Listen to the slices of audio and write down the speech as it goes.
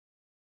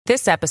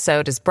This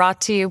episode is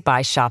brought to you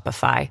by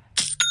Shopify.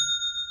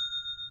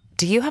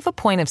 Do you have a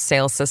point of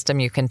sale system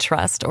you can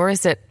trust, or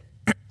is it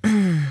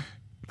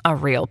a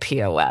real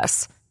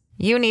POS?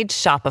 You need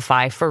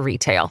Shopify for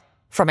retail.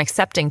 From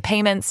accepting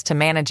payments to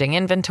managing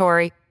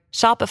inventory,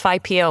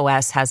 Shopify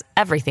POS has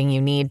everything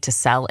you need to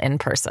sell in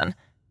person.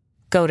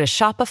 Go to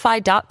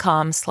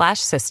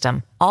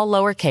shopify.com/system, all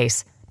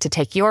lowercase, to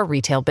take your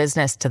retail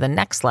business to the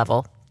next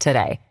level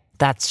today.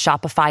 That's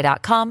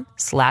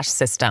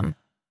shopify.com/system.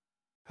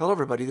 Hello,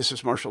 everybody. This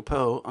is Marshall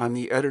Poe. I'm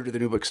the editor of the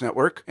New Books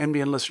Network.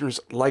 NBN listeners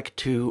like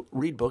to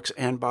read books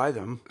and buy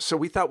them. So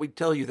we thought we'd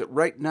tell you that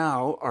right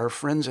now, our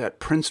friends at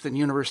Princeton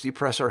University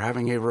Press are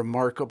having a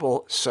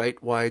remarkable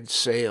site-wide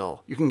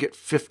sale. You can get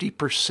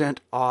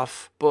 50%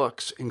 off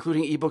books,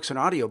 including ebooks and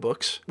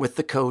audiobooks, with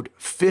the code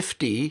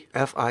 50,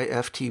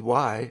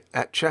 F-I-F-T-Y,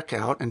 at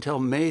checkout until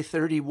May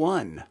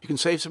 31. You can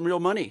save some real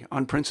money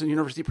on Princeton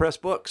University Press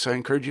books. I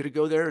encourage you to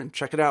go there and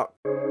check it out.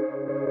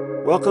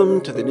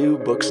 Welcome to the New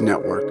Books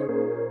Network.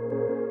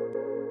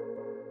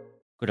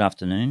 Good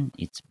afternoon,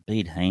 it's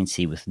Bede Haynes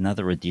here with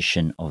another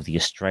edition of the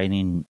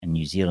Australian and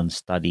New Zealand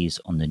Studies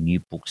on the New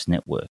Books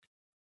Network.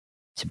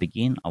 To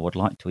begin, I would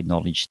like to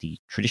acknowledge the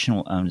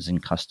traditional owners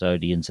and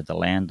custodians of the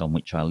land on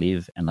which I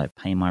live, and I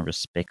pay my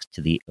respects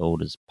to the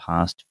elders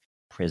past,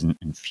 present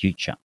and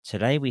future.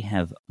 Today we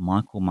have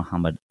Michael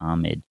Muhammad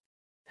Ahmed,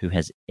 who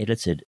has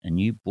edited a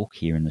new book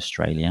here in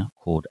Australia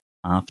called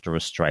After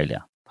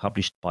Australia,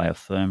 published by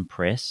Affirm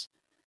Press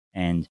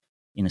and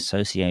in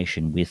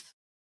association with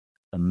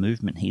a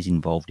movement he's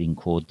involved in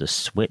called the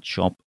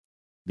Sweatshop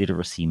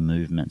Literacy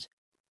Movement.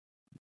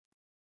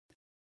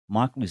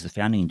 Michael is the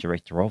founding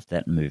director of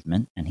that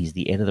movement, and he's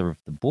the editor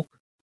of the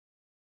book.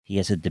 He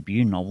has a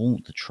debut novel,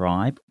 The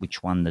Tribe,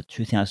 which won the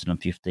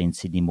 2015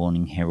 Sydney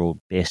Morning Herald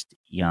Best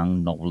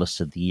Young Novelist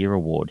of the Year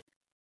award.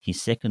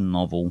 His second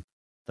novel,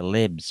 The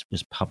Lebs,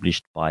 was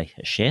published by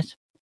Hachette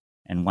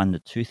and won the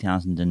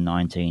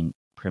 2019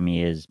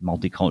 Premier's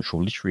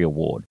Multicultural Literary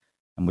Award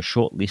and was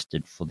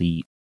shortlisted for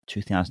the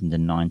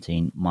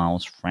 2019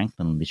 Miles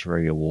Franklin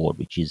Literary Award,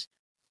 which is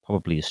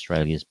probably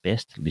Australia's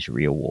best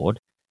literary award.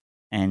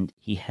 And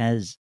he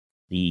has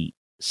the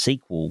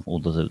sequel, or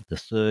the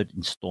third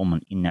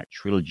installment in that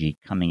trilogy,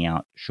 coming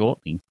out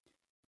shortly,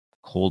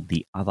 called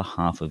The Other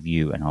Half of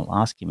You. And I'll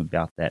ask him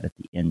about that at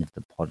the end of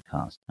the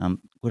podcast.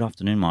 Good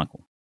afternoon,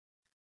 Michael.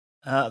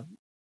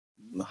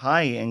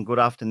 Hi, and good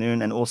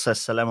afternoon, and also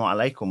Assalamu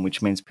alaikum,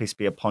 which means peace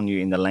be upon you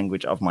in the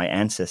language of my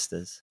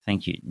ancestors.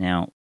 Thank you.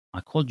 Now, I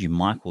called you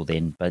Michael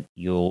then, but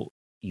you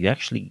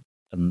actually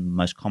are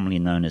most commonly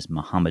known as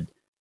Muhammad,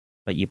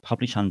 but you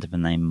publish under the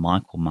name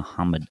Michael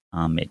Muhammad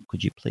Ahmed.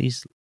 Could you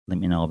please let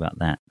me know about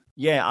that?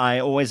 Yeah, I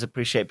always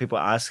appreciate people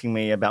asking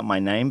me about my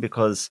name,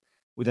 because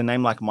with a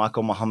name like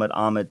Michael Muhammad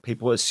Ahmed,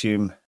 people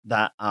assume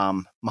that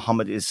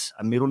Muhammad is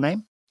a middle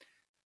name,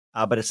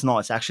 but it's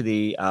not. It's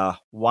actually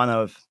one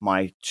of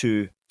my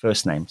two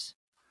first names.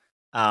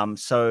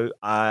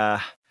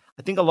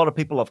 I think a lot of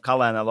people of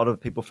color and a lot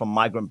of people from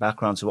migrant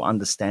backgrounds will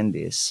understand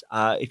this.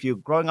 If you're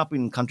growing up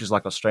in countries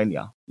like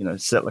Australia,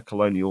 settler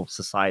colonial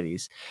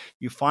societies,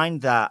 you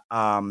find that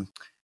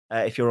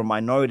if you're a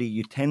minority,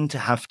 you tend to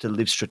have to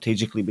live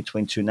strategically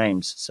between two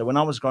names. So when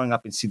I was growing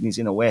up in Sydney's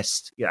inner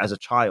west, as a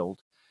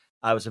child,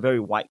 I was a very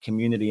white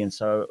community. And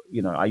so,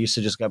 I used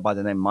to just go by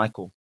the name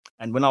Michael.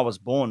 And when I was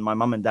born, my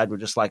mum and dad were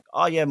just like,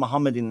 oh yeah,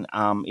 Muhammad in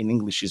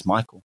English is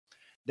Michael.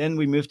 Then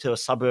we moved to a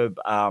suburb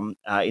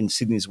in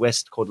Sydney's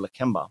west called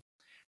Lakemba.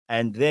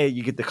 And there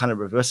you get the kind of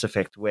reverse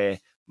effect where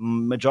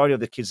majority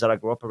of the kids that I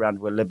grew up around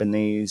were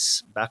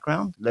Lebanese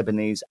background,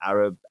 Lebanese,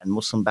 Arab, and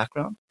Muslim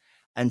background.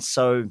 And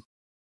so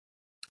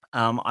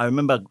I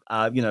remember,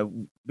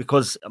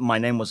 because my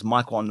name was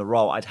Michael on the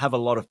roll, I'd have a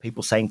lot of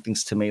people saying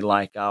things to me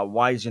like,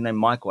 why is your name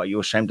Michael? Are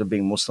you ashamed of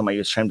being Muslim? Are you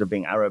ashamed of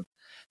being Arab?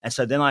 And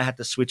so then I had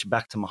to switch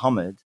back to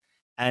Muhammad.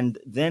 And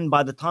then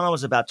by the time I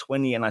was about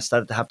 20 and I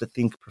started to have to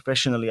think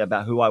professionally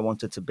about who I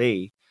wanted to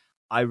be,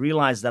 I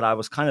realized that I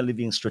was kind of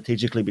living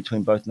strategically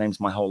between both names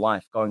my whole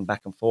life, going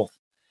back and forth.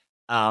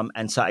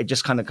 And so I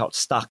just kind of got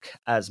stuck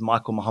as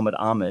Michael Muhammad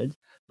Ahmed.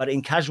 But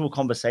in casual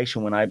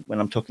conversation, when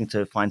I'm talking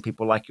to fine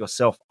people like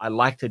yourself, I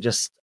like to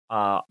just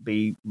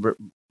be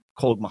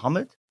called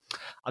Muhammad.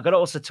 I got to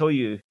also tell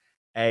you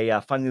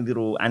a funny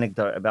little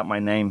anecdote about my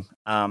name.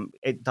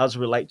 It does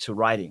relate to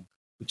writing,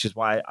 which is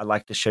why I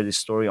like to share this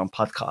story on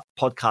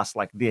podcasts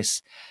like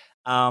this.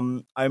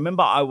 I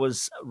remember I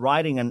was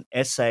writing an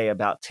essay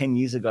about 10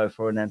 years ago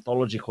for an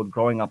anthology called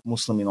Growing Up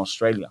Muslim in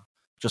Australia,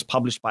 which was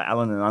published by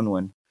Allen and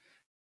Unwin.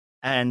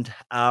 And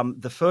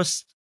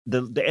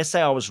the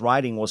essay I was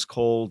writing was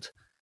called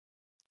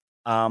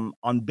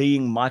On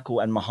Being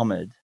Michael and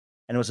Muhammad.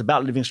 And it was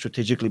about living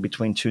strategically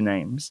between two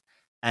names.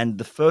 And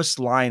the first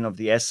line of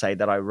the essay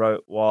that I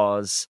wrote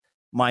was,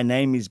 my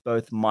name is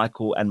both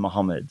Michael and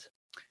Muhammad.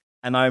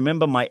 And I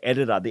remember my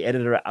editor, the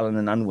editor at Allen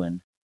and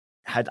Unwin,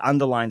 had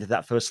underlined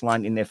that first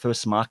line in their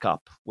first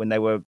markup when they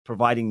were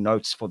providing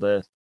notes for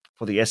the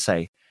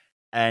essay.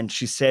 And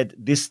she said,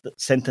 this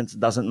sentence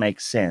doesn't make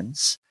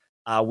sense.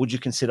 would you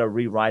consider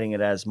rewriting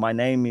it as my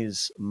name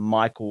is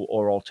Michael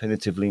or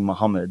alternatively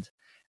Muhammad?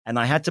 And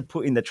I had to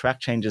put in the track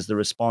changes the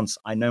response,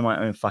 I know my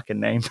own fucking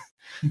name.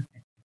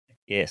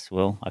 Yes,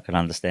 well, I can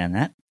understand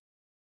that.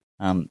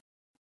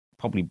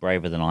 Probably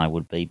braver than I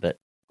would be, but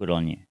good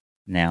on you.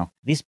 Now,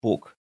 this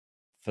book,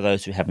 for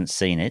those who haven't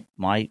seen it,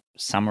 my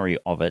summary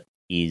of it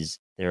is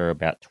there are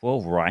about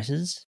 12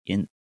 writers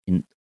in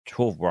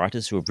 12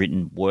 writers who have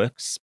written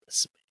works,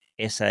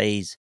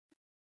 essays,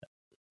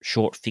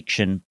 short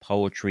fiction,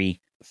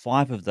 poetry.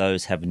 5 of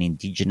those have an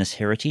indigenous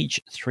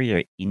heritage. 3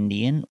 are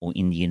Indian or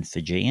Indian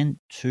Fijian.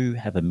 2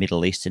 have a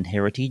Middle Eastern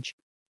heritage.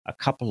 A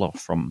couple are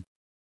from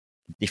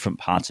different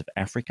parts of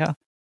Africa.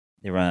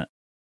 There are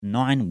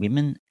 9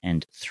 women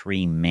and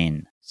 3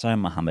 men. So,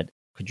 Muhammad,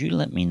 could you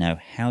let me know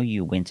how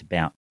you went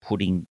about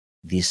putting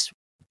this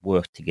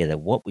work together?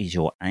 What was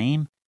your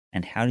aim,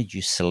 and how did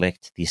you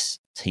select this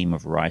team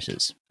of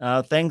writers?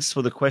 Thanks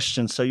for the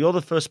question. So you're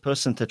the first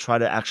person to try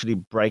to actually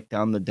break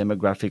down the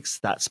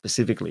demographics that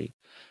specifically.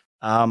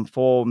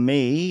 For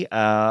me,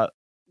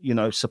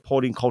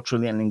 supporting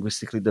culturally and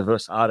linguistically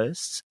diverse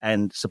artists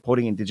and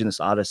supporting Indigenous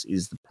artists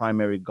is the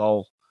primary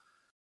goal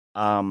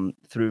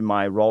through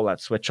my role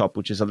at Sweatshop,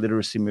 which is a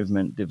literacy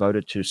movement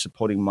devoted to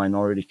supporting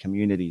minority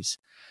communities.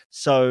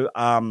 So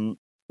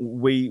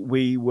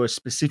we were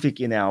specific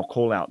in our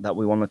call out that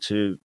we wanted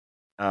to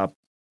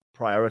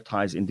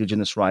prioritize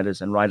Indigenous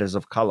writers and writers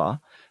of color,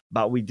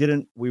 but we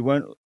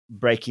weren't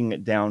breaking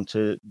it down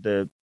to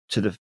the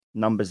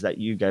numbers that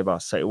you gave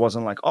us. So it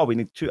wasn't like, oh, we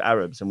need 2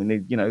 Arabs and we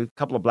need, a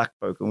couple of black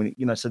folk, and we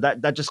need, so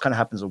that just kind of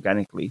happens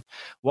organically.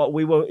 What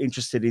we were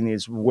interested in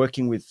is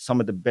working with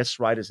some of the best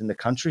writers in the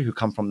country who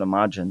come from the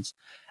margins.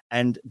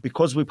 And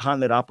because we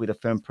partnered up with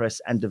Affirm Press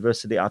and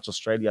Diversity Arts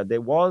Australia,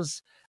 there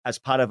was, as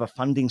part of a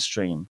funding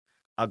stream,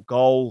 a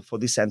goal for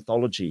this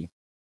anthology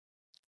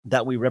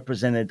that we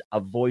represented a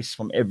voice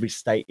from every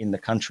state in the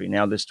country.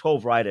 Now, there's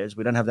 12 writers.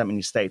 We don't have that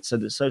many states.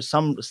 So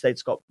some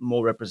states got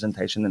more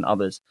representation than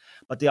others.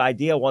 But the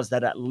idea was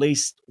that at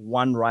least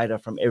one writer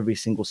from every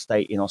single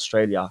state in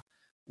Australia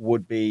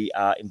would be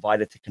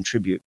invited to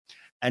contribute.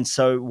 And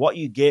so what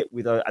you get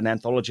with an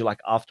anthology like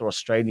After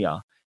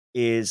Australia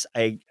is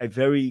a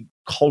very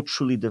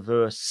culturally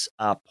diverse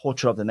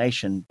portrait of the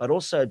nation, but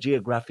also a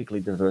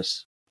geographically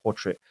diverse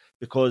portrait,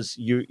 because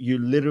you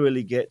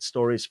literally get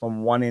stories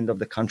from one end of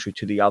the country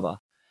to the other.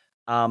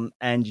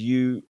 And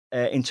you,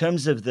 in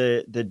terms of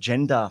the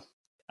gender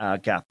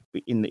gap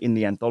in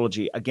the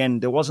anthology, again,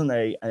 there wasn't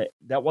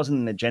that wasn't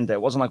an agenda.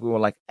 It wasn't like we were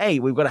like, hey,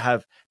 we've got to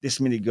have this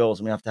many girls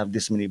and we have to have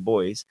this many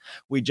boys.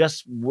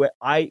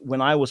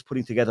 When I was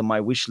putting together my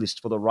wish list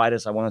for the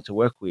writers I wanted to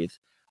work with,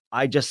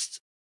 I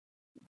just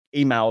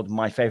emailed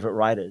my favorite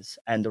writers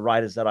and the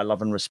writers that I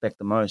love and respect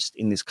the most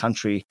in this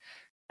country,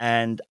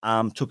 and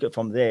took it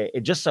from there.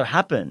 It just so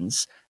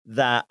happens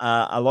that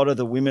a lot of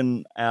the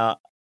women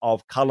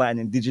of color and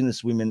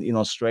Indigenous women in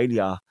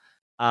Australia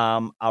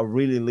are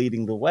really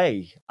leading the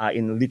way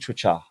in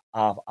literature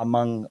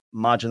among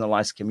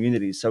marginalized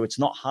communities. So it's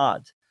not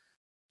hard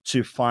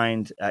to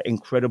find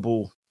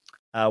incredible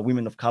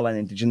women of color and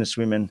Indigenous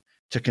women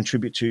to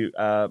contribute to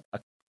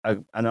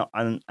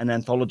an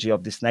anthology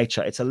of this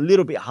nature. It's a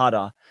little bit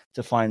harder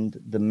to find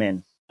the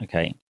men.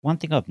 Okay, one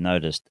thing I've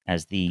noticed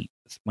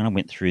when I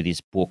went through this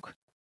book,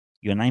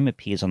 your name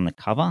appears on the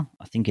cover.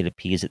 I think it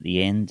appears at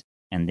the end,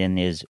 and then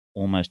there's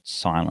almost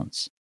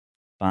silence.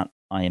 But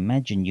I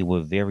imagine you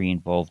were very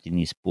involved in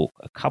this book.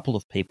 A couple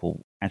of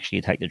people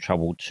actually take the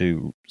trouble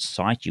to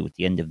cite you at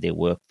the end of their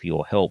work for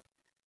your help,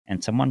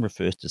 and someone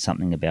refers to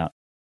something about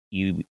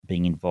you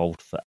being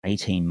involved for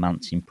 18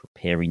 months in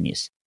preparing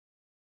this.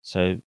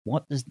 So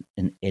what does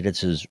an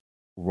editor's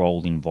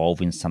role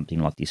involve in something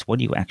like this? What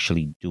are you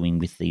actually doing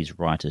with these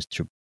writers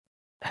to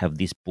have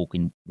this book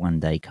in one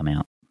day come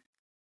out?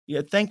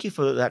 Yeah, thank you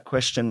for that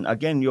question.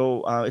 Again,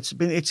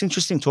 it's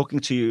interesting talking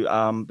to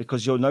you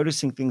because you're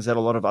noticing things that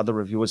a lot of other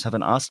reviewers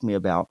haven't asked me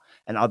about,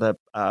 and other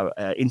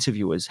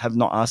interviewers have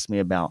not asked me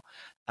about,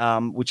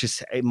 which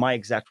is my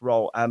exact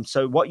role.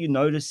 So what you're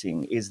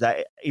noticing is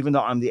that even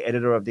though I'm the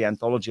editor of the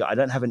anthology, I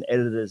don't have an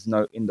editor's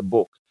note in the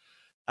book.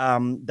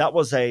 That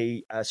was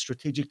a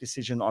strategic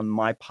decision on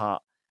my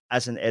part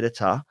as an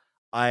editor.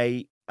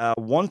 I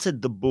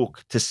wanted the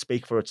book to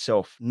speak for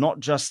itself,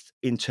 not just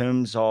in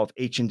terms of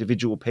each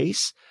individual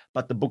piece,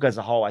 but the book as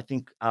a whole. I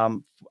think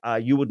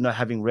you would know,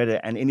 having read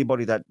it, and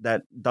anybody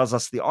that does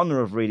us the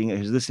honor of reading it,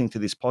 who's listening to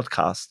this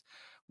podcast,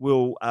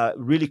 will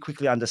really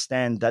quickly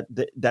understand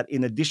that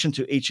in addition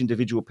to each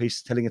individual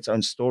piece telling its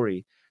own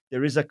story,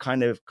 there is a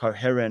kind of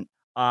coherent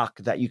arc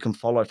that you can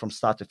follow from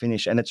start to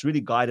finish, and it's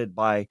really guided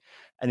by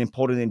an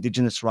important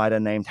Indigenous writer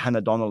named Hannah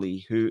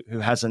Donnelly, who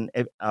has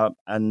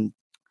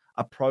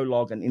a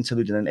prologue, an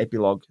interlude, and an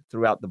epilogue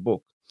throughout the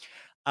book.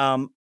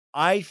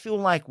 I feel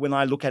like when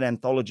I look at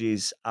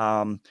anthologies,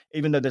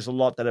 even though there's a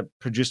lot that are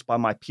produced by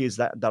my peers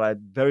that I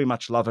very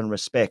much love and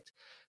respect,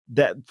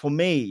 that for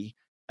me,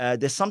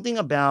 there's something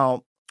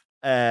about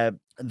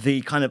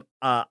the kind of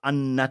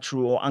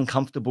unnatural or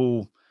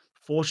uncomfortable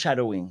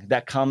foreshadowing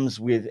that comes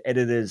with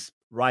editors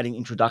writing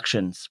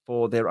introductions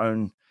for their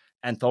own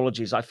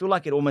anthologies, I feel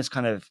like it almost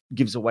kind of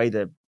gives away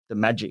the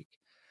magic.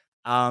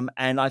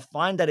 And I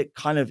find that it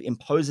kind of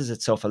imposes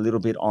itself a little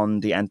bit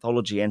on the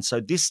anthology. And so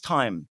this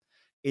time,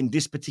 in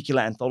this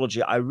particular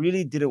anthology, I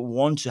really didn't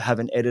want to have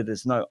an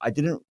editor's note. I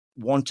didn't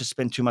want to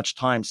spend too much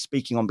time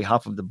speaking on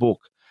behalf of the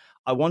book.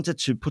 I wanted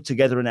to put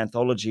together an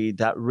anthology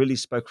that really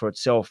spoke for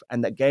itself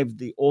and that gave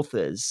the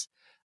authors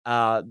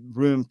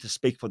room to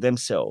speak for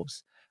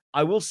themselves.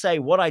 I will say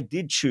what I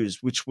did choose,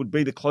 which would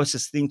be the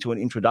closest thing to an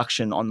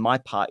introduction on my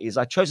part, is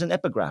I chose an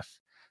epigraph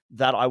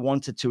that I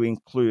wanted to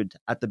include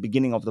at the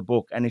beginning of the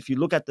book. And if you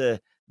look at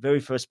the very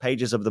first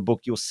pages of the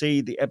book, you'll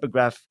see the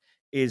epigraph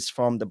is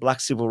from the Black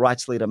civil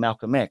rights leader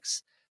Malcolm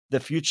X. The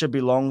future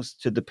belongs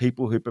to the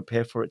people who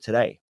prepare for it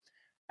today.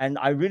 And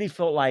I really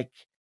felt like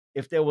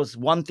if there was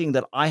one thing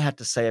that I had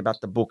to say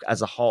about the book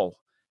as a whole,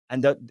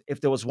 and that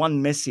if there was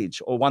one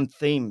message or one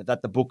theme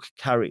that the book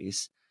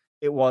carries,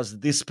 it was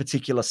this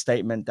particular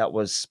statement that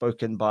was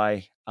spoken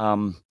by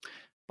Malcolm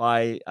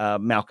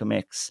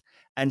X.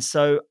 And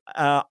so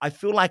I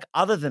feel like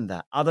other than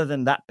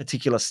that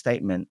particular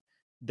statement,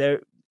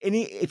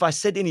 if I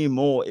said any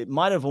more, it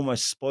might have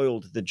almost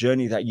spoiled the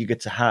journey that you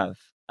get to have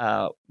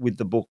with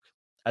the book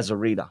as a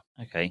reader.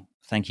 Okay,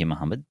 thank you,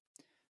 Mohammed.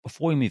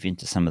 Before we move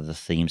into some of the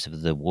themes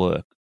of the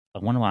work, I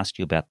want to ask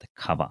you about the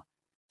cover.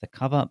 The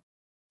cover,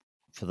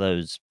 for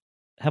those,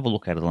 have a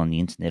look at it on the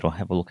internet or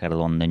have a look at it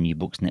on the New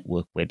Books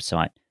Network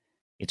website.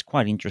 It's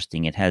quite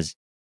interesting. It has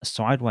a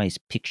sideways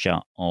picture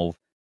of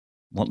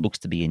what looks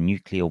to be a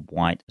nuclear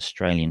white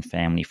Australian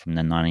family from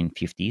the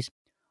 1950s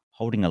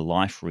holding a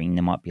life ring.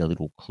 There might be a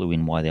little clue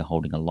in why they're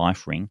holding a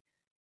life ring,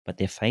 but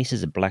their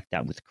faces are blacked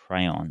out with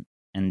crayon.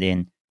 And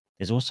then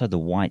there's also the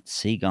white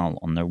seagull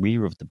on the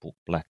rear of the book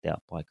blacked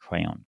out by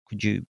crayon.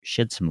 Could you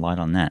shed some light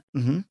on that?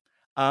 Mm-hmm.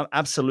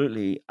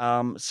 Absolutely.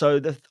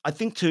 I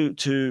think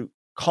to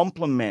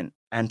complement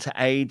and to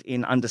aid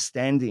in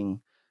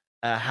understanding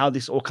how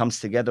this all comes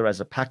together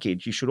as a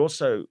package, we should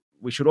also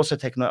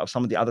take note of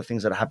some of the other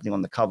things that are happening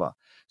on the cover.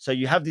 So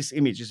you have this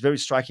image, this very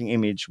striking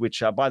image,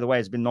 which, by the way,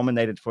 has been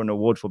nominated for an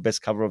award for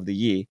Best Cover of the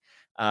Year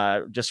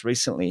just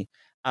recently.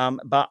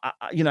 But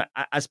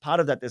as part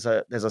of that,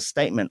 there's a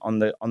statement on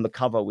the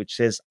cover which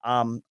says,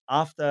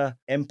 "After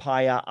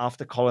empire,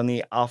 after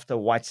colony, after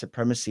white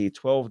supremacy,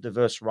 12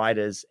 diverse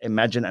writers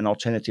imagine an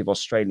alternative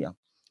Australia."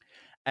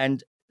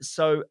 And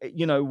so,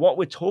 what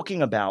we're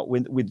talking about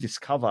with this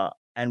cover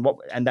and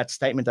that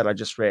statement that I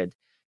just read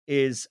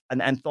is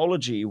an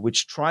anthology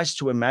which tries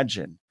to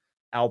imagine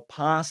our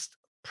past,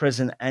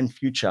 present, and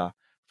future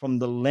from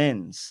the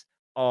lens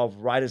of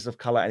writers of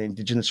color and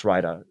Indigenous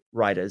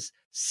writers,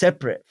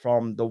 separate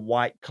from the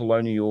white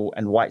colonial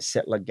and white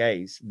settler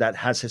gaze that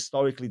has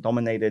historically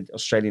dominated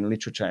Australian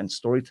literature and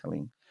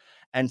storytelling.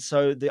 And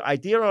so the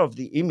idea of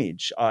the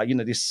image,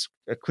 this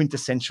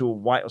quintessential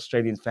white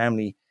Australian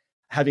family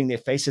having their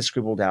faces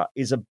scribbled out,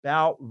 is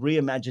about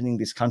reimagining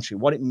this country,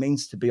 what it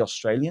means to be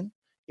Australian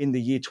in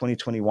the year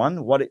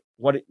 2021, what it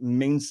will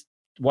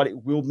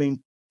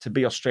mean to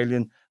be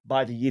Australian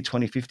by the year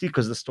 2050,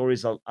 because the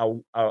stories are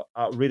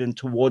written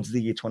towards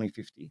the year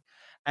 2050,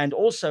 and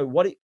also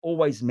what it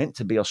always meant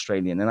to be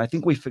Australian. And I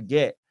think we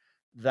forget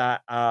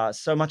that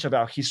so much of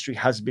our history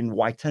has been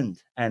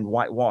whitened and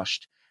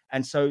whitewashed.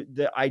 And so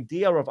the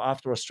idea of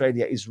After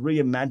Australia is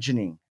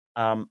reimagining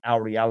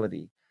our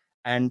reality.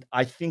 And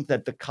I think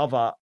that the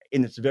cover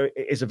is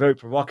a very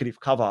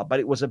provocative cover, but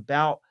it was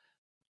about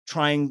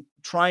trying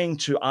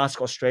to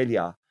ask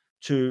Australia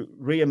to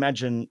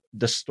reimagine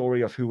the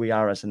story of who we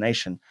are as a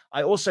nation.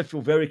 I also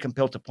feel very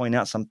compelled to point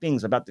out some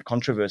things about the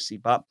controversy.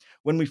 But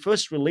when we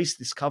first released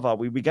this cover,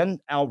 we began,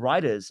 our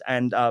writers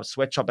and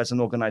Sweatshop as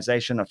an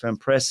organization, Affirm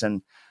Press,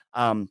 and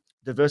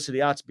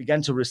Diversity Arts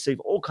began to receive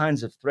all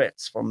kinds of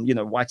threats from,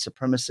 white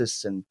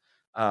supremacists and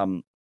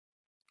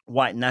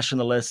white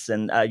nationalists.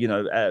 And,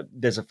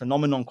 there's a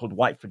phenomenon called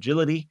white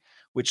fragility,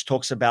 which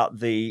talks about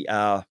the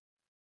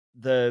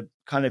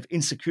kind of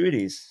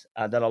insecurities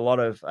that a lot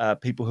of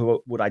people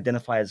who would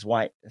identify as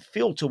white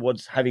feel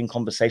towards having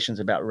conversations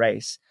about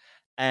race,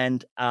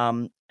 and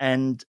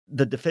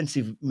the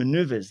defensive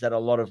maneuvers that a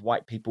lot of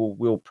white people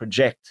will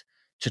project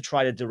to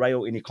try to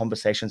derail any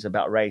conversations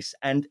about race,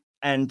 and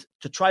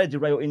to try to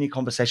derail any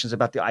conversations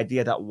about the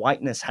idea that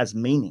whiteness has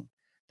meaning,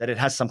 that it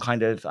has some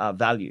kind of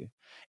value.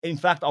 In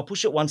fact, I'll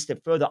push it one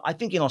step further. I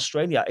think in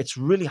Australia, it's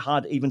really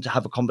hard even to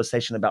have a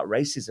conversation about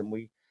racism.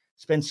 We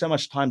spend so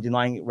much time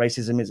denying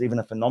racism is even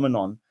a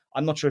phenomenon.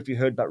 I'm not sure if you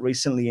heard, but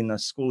recently in a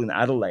school in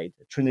Adelaide,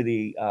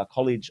 Trinity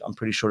College, I'm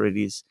pretty sure it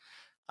is.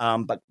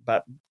 But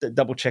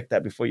double check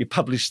that before you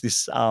publish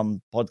this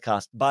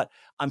podcast. But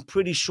I'm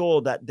pretty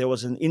sure that there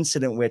was an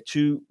incident where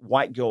two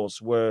white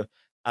girls were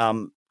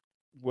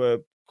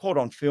caught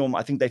on film.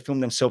 I think they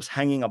filmed themselves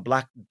hanging a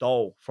black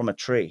doll from a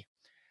tree.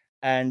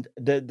 And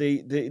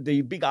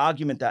the big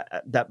argument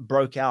that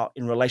broke out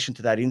in relation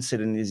to that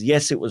incident is,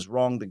 yes, it was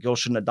wrong. The girl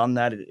shouldn't have done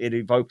that. It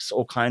evokes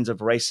all kinds of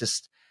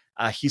racist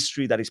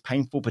history that is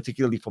painful,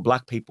 particularly for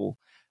Black people.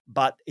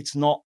 But it's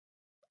not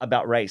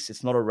about race.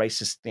 It's not a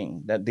racist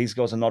thing. That these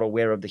girls are not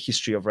aware of the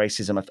history of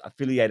racism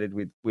affiliated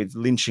with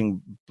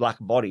lynching black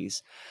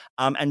bodies.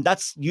 And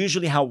that's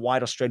usually how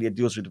white Australia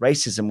deals with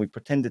racism. We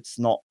pretend it's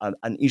not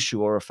an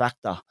issue or a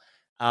factor.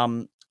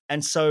 And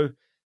so,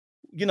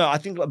 I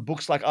think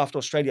books like After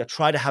Australia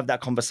try to have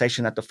that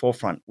conversation at the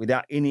forefront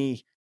without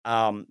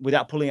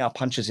pulling our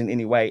punches in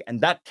any way. And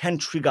that can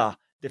trigger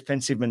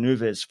defensive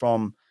maneuvers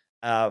from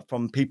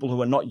people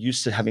who are not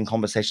used to having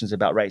conversations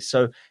about race.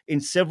 So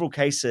in several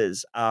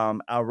cases,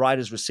 our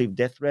writers received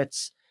death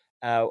threats.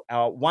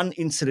 Our one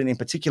incident in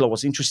particular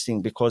was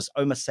interesting because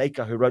Omar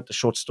Saker, who wrote the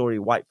short story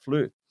White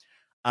Flu,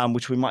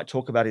 which we might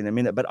talk about in a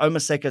minute, but Omar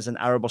Saker is an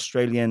Arab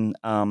Australian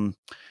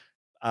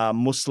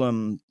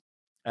Muslim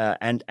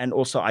and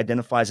also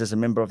identifies as a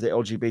member of the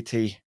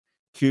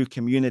LGBTQ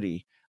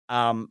community,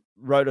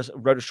 wrote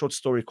a short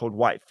story called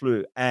White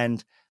Flu.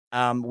 And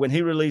when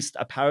he released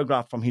a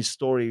paragraph from his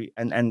story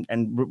and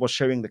was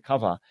sharing the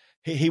cover,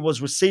 he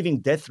was receiving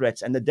death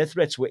threats, and the death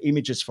threats were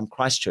images from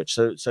Christchurch.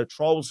 So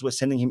trolls were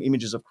sending him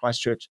images of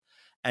Christchurch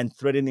and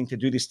threatening to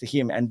do this to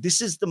him. And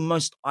this is the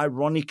most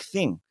ironic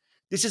thing.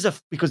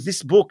 Because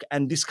this book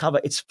and this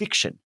cover, it's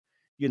fiction,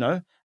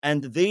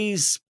 and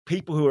these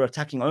people who were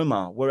attacking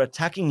Omar were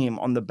attacking him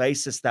on the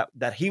basis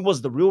that he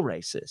was the real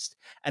racist.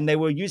 And they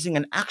were using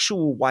an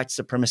actual white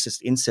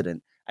supremacist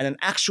incident and an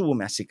actual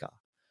massacre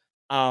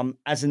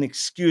as an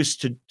excuse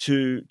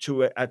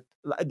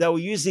they were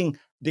using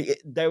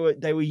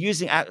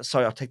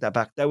sorry, I'll take that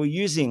back. They were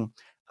using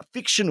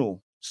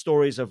fictional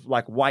stories of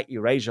like white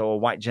erasure or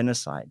white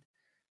genocide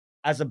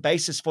as a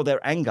basis for their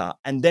anger,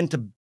 and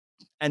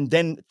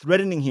then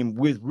threatening him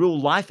with real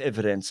life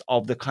evidence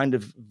of the kind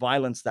of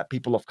violence that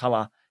people of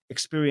color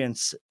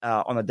experience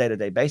on a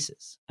day-to-day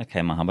basis.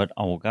 Okay, Mohammed,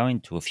 I will go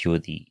into a few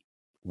of the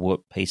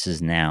work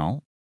pieces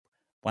now.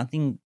 One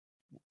thing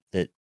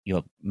that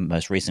your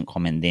most recent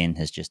comment then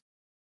has just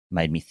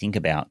made me think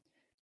about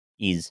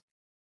is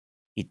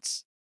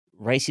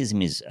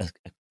racism is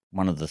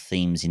one of the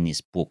themes in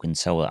this book, and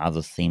so are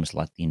other themes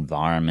like the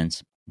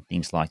environment and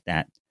things like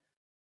that.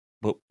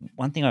 But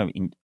one thing I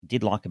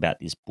did like about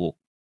this book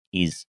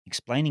is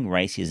explaining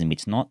racism.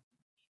 It's not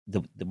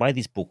the way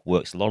this book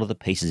works. A lot of the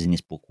pieces in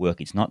this book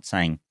work. It's not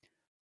saying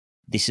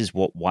this is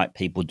what white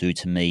people do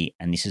to me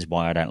and this is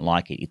why I don't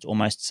like it. It's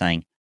almost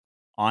saying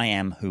I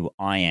am who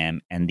I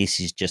am and this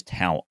is just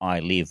how I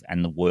live,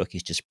 and the work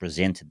is just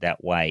presented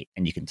that way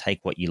and you can take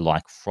what you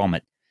like from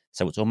it.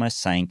 So it's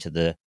almost saying to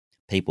the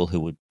people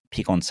who would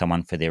pick on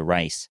someone for their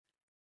race,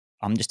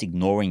 I'm just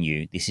ignoring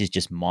you. This is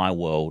just my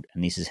world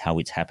and this is how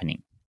it's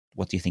happening.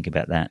 What do you think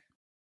about that?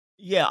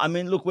 Yeah, I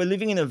mean, look, we're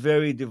living in a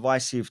very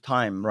divisive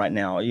time right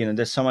now.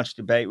 There's so much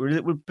debate,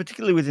 we're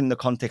particularly within the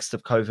context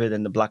of COVID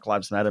and the Black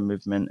Lives Matter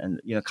movement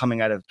and, coming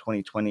out of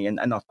 2020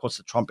 and of course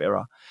the Trump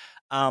era.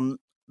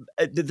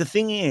 The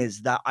thing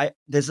is that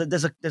there's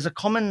a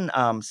common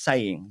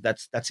saying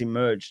that's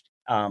emerged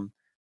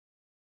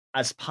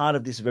as part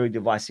of this very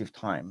divisive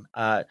time,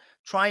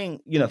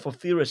 trying, for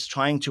theorists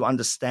trying to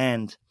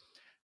understand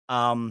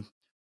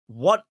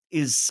what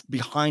is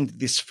behind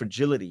this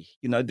fragility,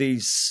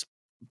 these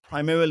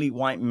primarily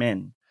white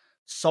men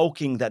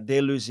sulking that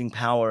they're losing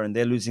power and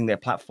they're losing their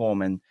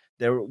platform and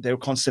they're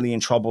constantly in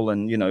trouble,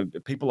 and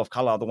people of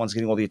color are the ones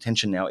getting all the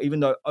attention now, even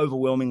though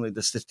overwhelmingly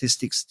the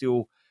statistics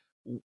still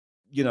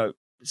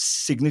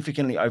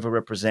significantly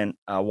overrepresent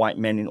white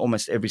men in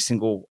almost every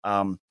single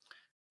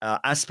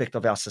aspect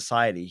of our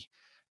society,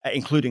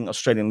 including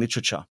Australian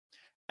literature.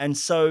 And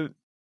so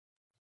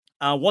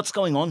what's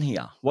going on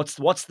here?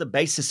 What's the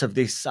basis of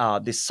this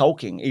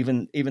sulking,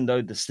 even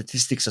though the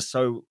statistics are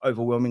so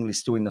overwhelmingly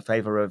still in the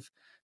favor of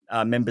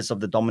members of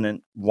the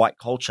dominant white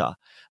culture?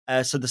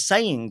 So the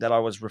saying that I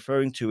was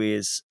referring to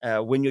is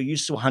when you're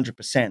used to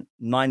 100%,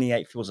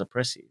 98 feels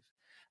oppressive.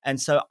 And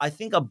so I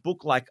think a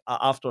book like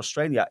After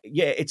Australia,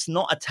 it's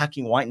not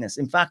attacking whiteness.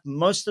 In fact,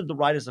 most of the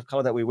writers of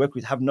color that we work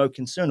with have no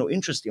concern or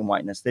interest in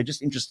whiteness. They're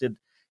just interested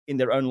in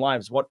their own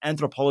lives. What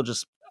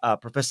anthropologist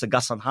Professor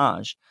Ghassan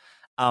Haj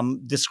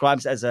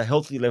describes as a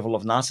healthy level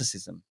of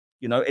narcissism.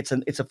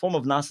 It's a form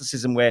of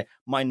narcissism where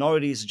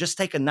minorities just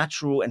take a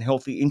natural and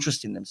healthy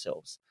interest in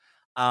themselves.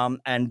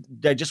 And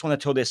they just want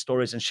to tell their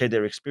stories and share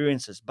their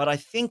experiences. But I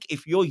think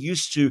if you're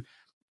used to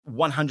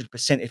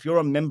 100%, if you're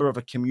a member of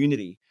a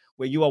community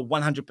where you are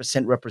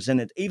 100%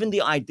 represented, even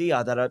the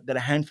idea that a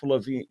handful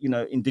of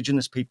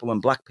Indigenous people and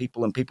Black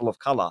people and people of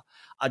color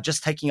are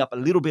just taking up a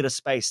little bit of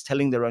space,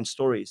 telling their own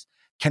stories,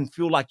 can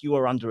feel like you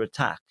are under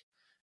attack.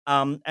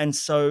 And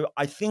so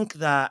I think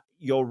that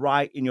you're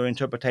right in your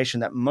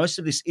interpretation that most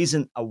of this it's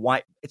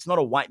not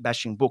a white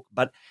bashing book,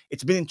 but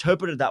it's been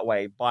interpreted that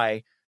way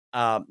by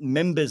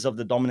members of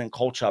the dominant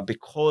culture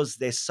because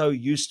they're so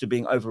used to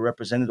being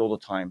overrepresented all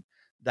the time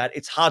that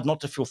it's hard not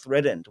to feel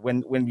threatened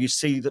when you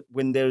see that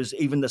when there's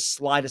even the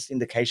slightest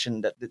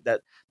indication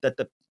that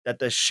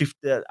a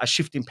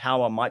shift in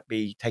power might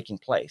be taking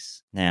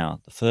place. Now,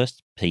 the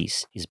first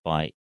piece is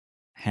by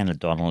Hannah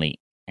Donnelly,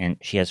 and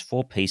she has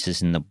 4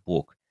 pieces in the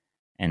book,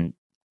 and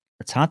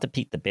it's hard to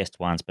pick the best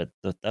ones, but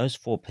those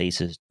 4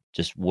 pieces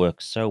just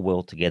work so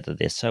well together.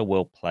 They're so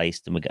well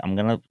placed, and I'm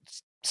going to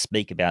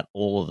speak about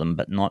all of them,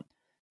 but not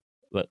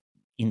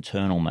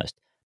internal most.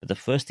 But the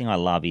first thing I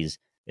love is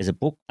there's a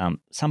book.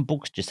 Some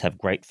books just have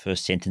great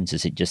first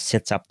sentences. It just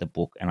sets up the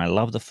book, and I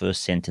love the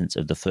first sentence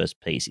of the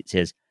first piece. It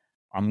says,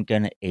 "I'm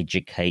going to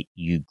educate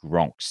you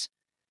gronks,"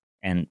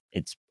 and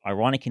it's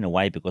ironic in a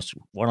way because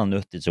what on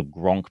earth does a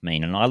gronk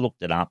mean? And I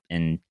looked it up,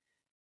 and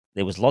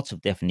there was lots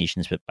of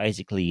definitions, but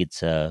basically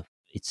it's a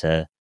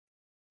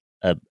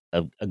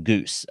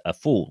goose, a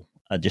fool,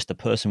 just a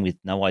person with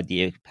no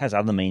idea. It has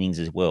other meanings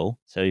as well.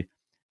 So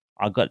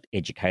I got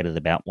educated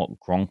about what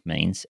gronk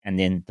means, and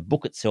then the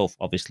book itself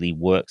obviously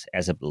works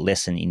as a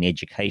lesson in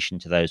education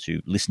to those who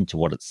listen to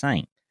what it's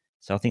saying.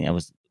 So I think that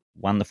was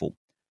wonderful.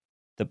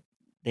 The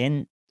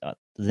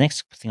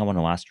next thing I want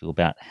to ask you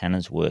about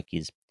Hannah's work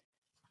is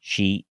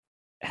she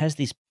has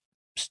this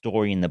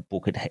story in the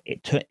book.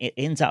 It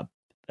ends up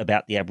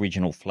about the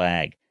Aboriginal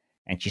flag,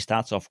 and she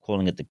starts off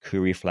calling it the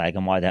Koori flag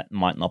and why that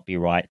might not be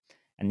right.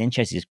 And then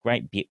she has this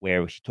great bit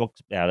where she talks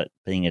about it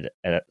being at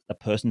a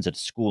person's at a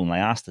school, and they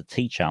ask the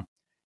teacher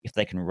if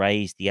they can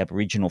raise the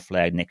Aboriginal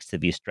flag next to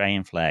the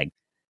Australian flag.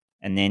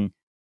 And then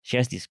she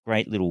has this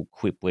great little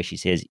quip where she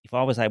says, if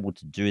I was able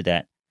to do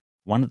that,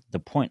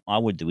 the point I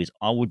would do is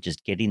I would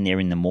just get in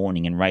there in the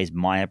morning and raise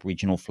my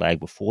Aboriginal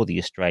flag before the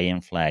Australian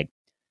flag,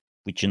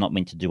 which you're not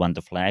meant to do under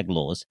flag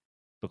laws,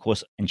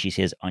 and she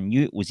says, I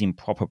knew it was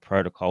improper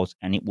protocols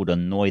and it would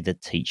annoy the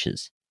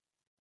teachers.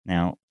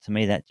 Now, to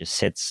me, that just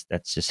sets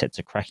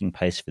a cracking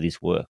pace for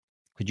this work.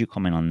 Could you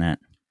comment on that?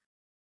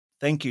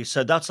 Thank you.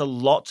 So that's a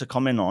lot to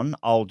comment on.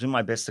 I'll do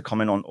my best to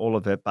comment on all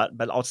of it, but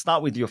I'll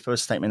start with your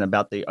first statement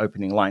about the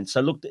opening line. So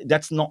look,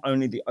 that's not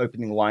only the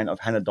opening line of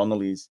Hannah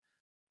Donnelly's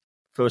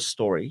first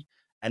story,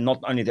 and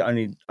not only the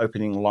only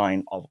opening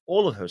line of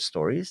all of her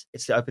stories,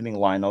 it's the opening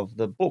line of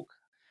the book.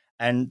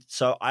 And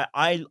so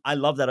I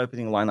love that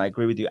opening line. I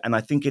agree with you, and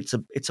I think it's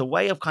a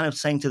way of kind of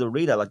saying to the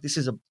reader, like, this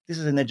is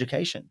an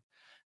education.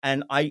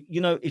 And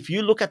if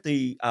you look at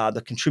the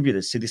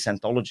contributors to this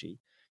anthology,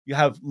 you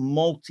have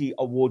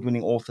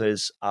multi-award-winning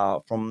authors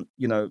from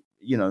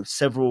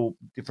several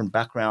different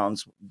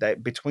backgrounds.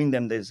 Between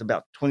them, there's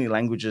about 20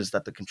 languages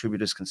that the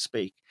contributors can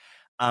speak,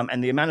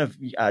 and the amount of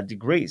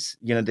degrees,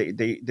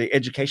 the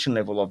education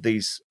level of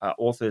these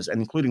authors,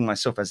 and including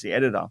myself as the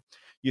editor,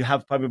 you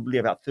have probably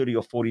about 30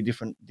 or 40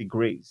 different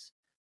degrees,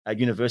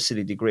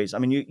 university degrees. I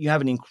mean, you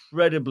have an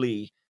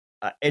incredibly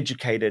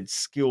educated,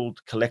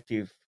 skilled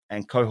collective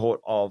and cohort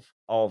of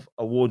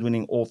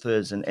award-winning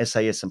authors and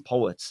essayists and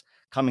poets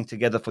coming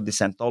together for this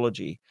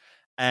anthology.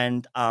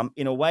 And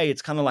in a way,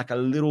 it's kind of like a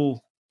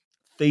little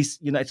thesis,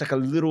 it's like a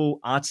little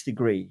arts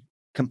degree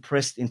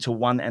compressed into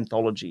one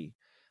anthology.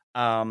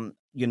 And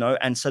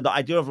so the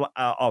idea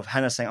of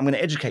Hannah saying, I'm going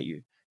to educate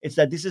you, it's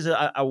that this is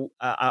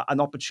an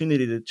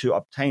opportunity to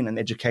obtain an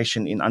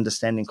education in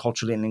understanding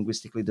culturally and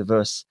linguistically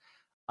diverse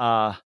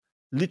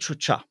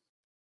literature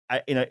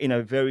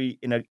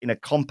in a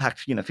compact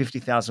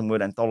 50,000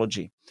 word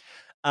anthology.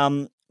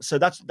 So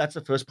that's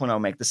the first point I'll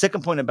make. The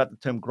second point about the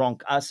term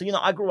gronk.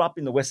 I grew up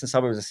in the western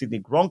suburbs of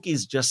Sydney. Gronk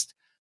is just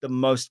the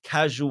most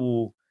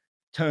casual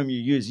term you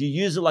use. You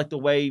use it like the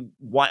way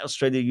white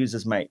Australia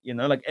uses mate.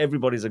 Like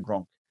everybody's a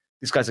gronk.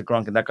 This guy's a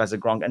gronk and that guy's a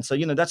gronk. And so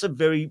that's a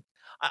very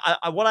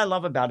what I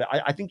love about it.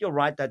 I think you're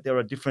right that there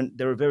are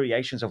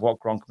variations of what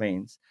gronk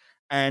means,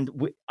 and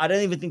I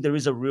don't even think there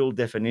is a real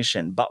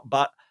definition. But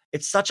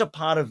it's such a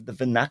part of the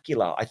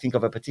vernacular, I think,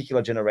 of a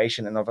particular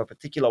generation and of a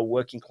particular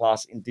working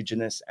class,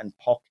 Indigenous and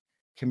POC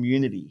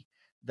community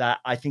that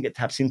I think it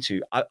taps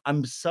into.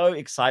 I'm so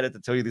excited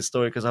to tell you this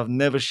story because I've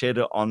never shared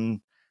it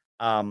on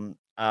in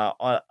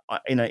a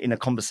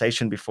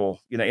conversation before,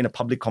 in a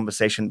public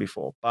conversation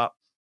before. But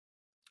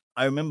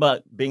I remember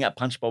being at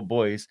Punch Bowl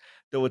Boys.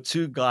 There were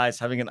two guys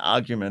having an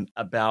argument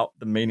about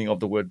the meaning of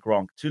the word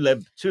gronk, two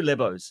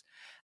lebos,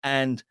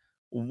 and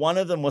one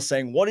of them was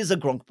saying, what is a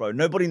gronk, bro?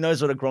 Nobody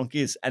knows what a gronk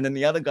is. And then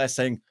the other guy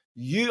saying,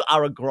 you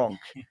are a gronk.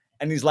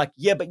 And he's like,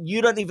 yeah, but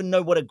you don't even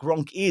know what a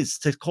gronk is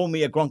to call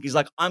me a gronk. He's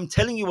like, I'm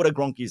telling you what a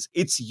gronk is.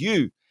 It's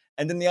you.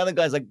 And then the other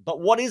guy's like, but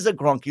what is a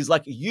gronk? He's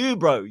like, you,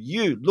 bro,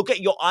 you. Look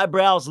at your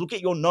eyebrows. Look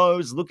at your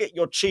nose. Look at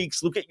your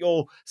cheeks. Look at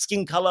your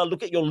skin color.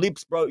 Look at your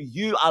lips, bro.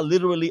 You are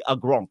literally a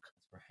gronk.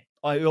 Right.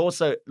 I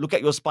also look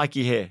at your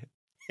spiky hair.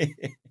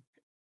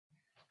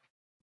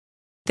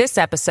 This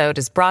episode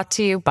is brought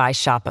to you by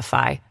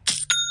Shopify.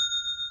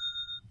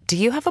 Do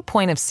you have a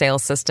point of sale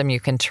system you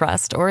can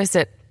trust, or is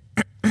it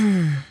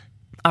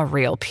a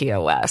real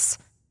POS?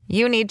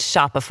 You need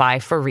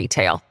Shopify for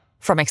retail.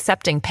 From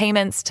accepting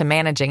payments to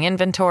managing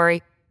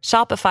inventory,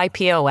 Shopify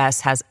POS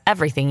has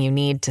everything you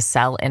need to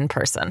sell in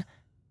person.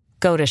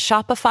 Go to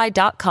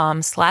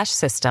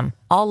shopify.com/system,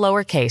 all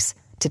lowercase,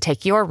 to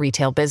take your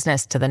retail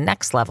business to the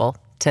next level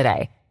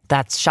today.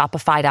 That's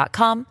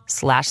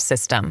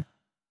shopify.com/system.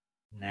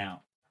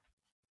 Now,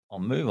 I'll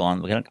move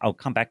on. I'll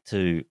come back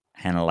to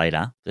Hannah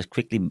later. Just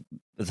quickly,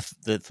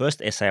 the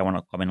first essay I want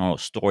to comment on, or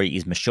story,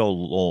 is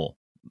Michelle Law.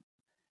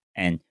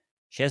 And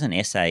she has an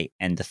essay,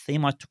 and the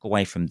theme I took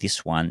away from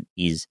this one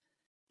is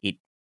it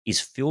is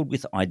filled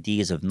with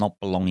ideas of not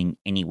belonging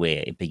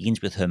anywhere. It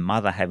begins with her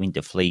mother having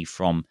to flee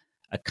from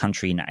a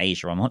country in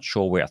Asia. I'm not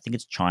sure where. I think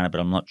it's China,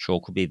 but I'm not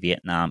sure. Could be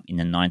Vietnam in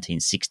the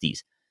 1960s.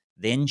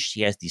 Then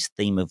she has this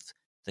theme of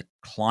the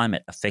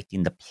climate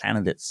affecting the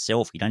planet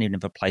itself. You don't even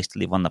have a place to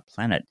live on the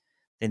planet.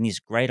 Then this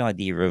great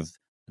idea of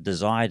a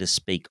desire to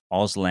speak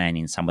Auslan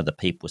in some of the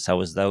people.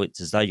 So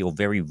it's as though your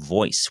very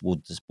voice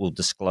will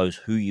disclose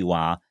who you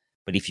are.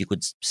 But if you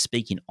could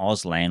speak in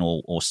Auslan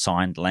or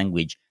signed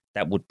language,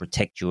 that would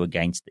protect you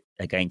against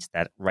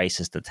that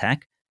racist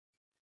attack.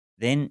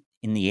 Then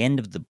in the end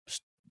of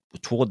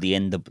toward the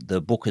end,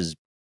 the book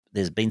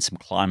there's been some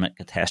climate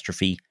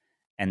catastrophe,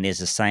 and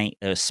there's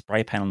a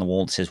spray paint on the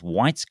wall that says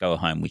 "Whites go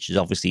home," which is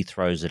obviously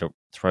throws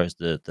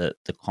the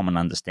common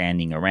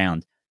understanding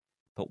around.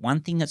 But one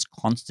thing that's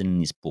constant in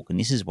this book, and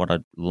this is what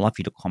I'd love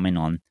you to comment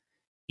on,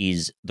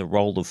 is the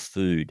role of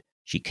food.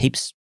 She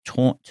keeps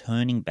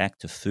turning back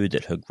to food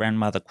that her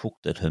grandmother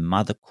cooked, that her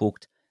mother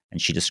cooked, and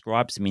she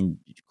describes them in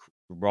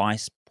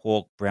rice,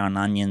 pork, brown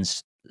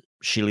onions,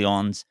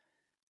 chilions,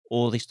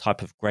 all this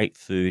type of great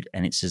food,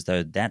 and it's as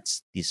though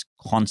that's this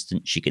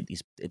constant. She get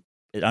this.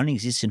 It only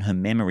exists in her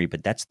memory,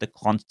 but that's the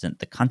constant.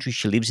 The country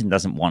she lives in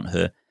doesn't want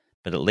her,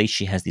 but at least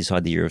she has this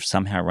idea of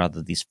somehow or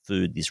other this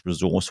food, this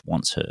resource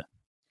wants her.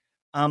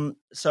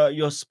 So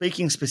you're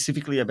speaking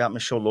specifically about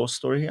Michelle Law's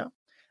story here,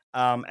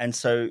 and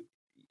so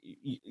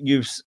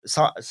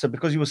so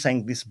because you were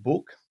saying this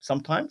book,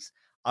 sometimes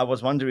I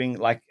was wondering,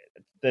 like,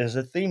 there's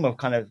a theme of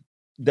kind of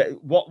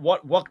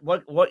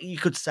what you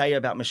could say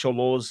about Michelle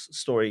Law's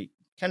story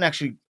can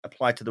actually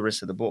apply to the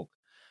rest of the book.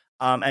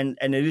 And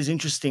it is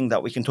interesting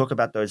that we can talk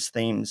about those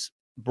themes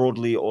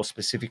broadly or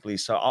specifically.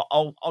 So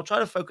I'll try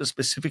to focus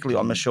specifically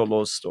on Michelle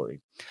Law's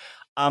story.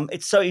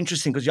 It's so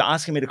interesting because you're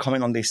asking me to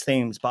comment on these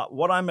themes, but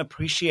what I'm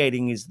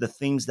appreciating is the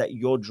themes that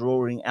you're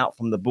drawing out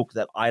from the book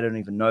that I don't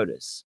even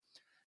notice.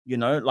 You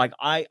know, like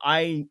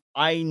I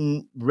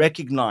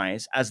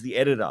recognize as the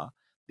editor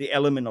the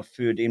element of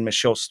food in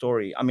Michelle's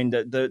story. I mean,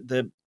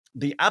 the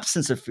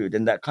absence of food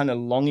and that kind of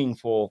longing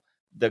for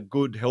the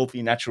good,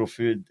 healthy, natural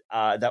food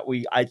that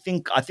I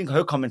think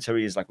her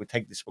commentary is like, we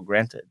take this for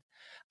granted.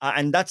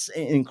 And that's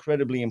an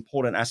incredibly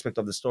important aspect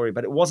of the story,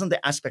 but it wasn't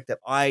the aspect that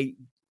I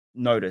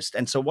noticed.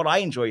 And so what I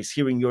enjoy is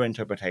hearing your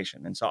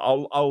interpretation. And so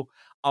I'll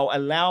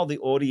allow the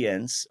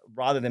audience,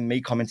 rather than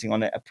me commenting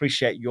on it,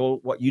 appreciate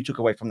what you took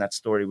away from that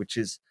story, which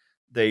is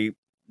the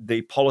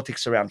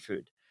politics around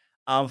food.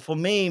 For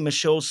me,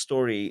 Michelle's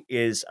story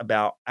is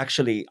about,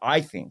 actually,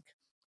 I think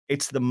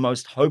it's the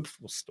most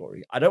hopeful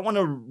story. I don't want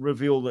to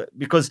reveal it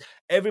because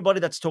everybody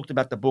that's talked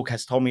about the book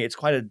has told me it's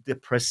quite a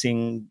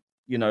depressing,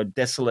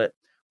 desolate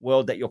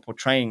world that you're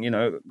portraying,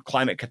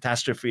 climate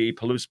catastrophe,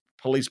 police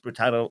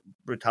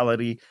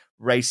brutality,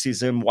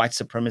 racism, white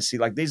supremacy.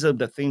 Like, these are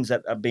the things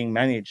that are being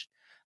managed.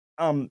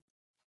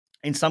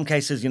 In some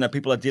cases,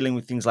 people are dealing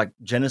with things like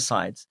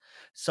genocides.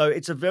 So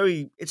it's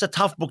a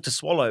tough book to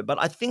swallow.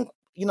 But I think,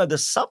 the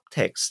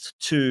subtext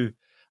to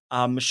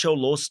Michelle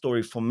Law's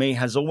story for me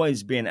has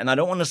always been, and I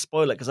don't want to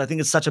spoil it because I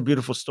think it's such a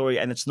beautiful story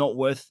and it's not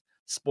worth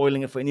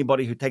spoiling it for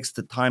anybody who takes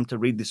the time to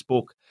read this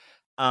book.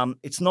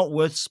 It's not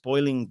worth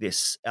spoiling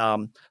this.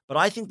 But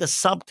I think the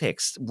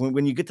subtext,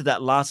 when you get to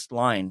that last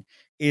line,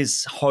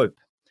 is hope.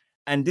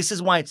 And this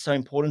is why it's so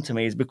important to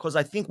me, is because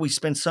I think we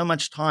spend so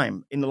much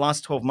time in the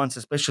last 12 months,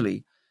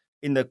 especially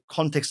in the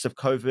context of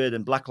COVID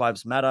and Black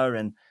Lives Matter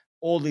and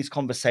all these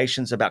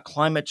conversations about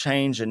climate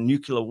change and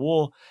nuclear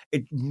war.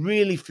 It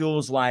really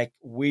feels like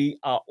we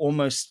are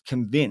almost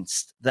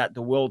convinced that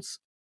the world's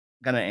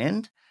going to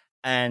end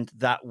and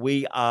that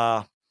we're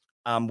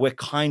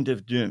kind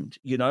of doomed,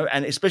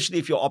 and especially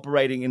if you're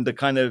operating in the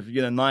kind of,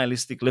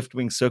 nihilistic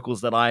left-wing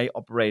circles that I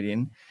operate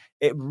in,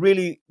 it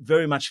really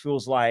very much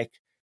feels like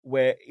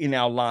we're in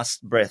our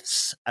last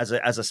breaths as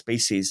a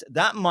species.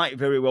 That might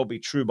very well be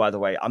true, by the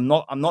way. I'm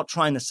not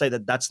trying to say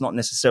that that's not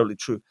necessarily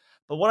true.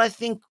 But what I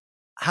think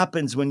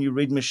happens when you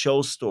read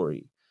Michelle's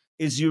story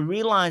is you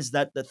realize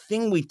that the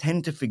thing we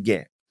tend to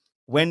forget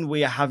when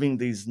we are having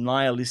these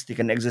nihilistic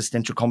and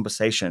existential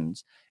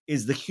conversations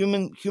is the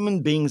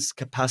human beings'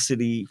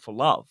 capacity for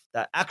love.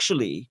 That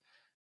actually,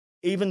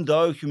 even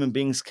though human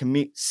beings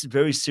commit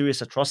very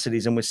serious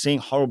atrocities and we're seeing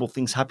horrible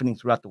things happening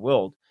throughout the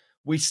world,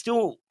 we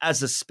still,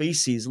 as a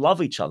species,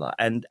 love each other,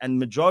 and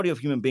majority of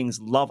human beings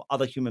love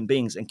other human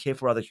beings and care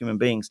for other human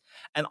beings.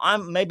 And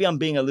I'm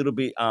being a little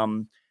bit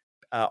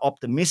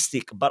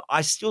optimistic, but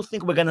I still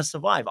think we're going to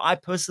survive. I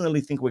personally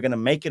think we're going to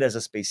make it as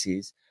a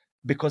species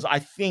because I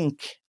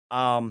think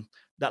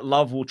that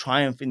love will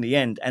triumph in the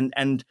end,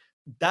 and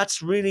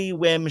that's really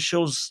where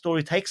Michelle's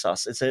story takes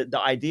us. It's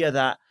the idea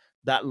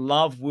that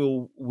love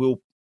will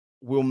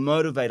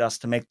motivate us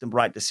to make the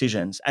right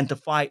decisions and to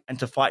fight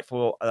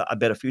for a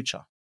better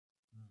future.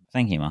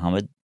 Thank you,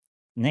 Mohammed.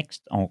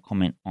 Next, I'll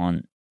comment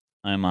on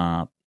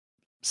Omar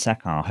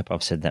Sakr. I hope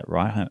I've said that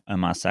right.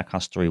 Omar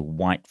Sakr's story,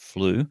 White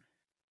Flu,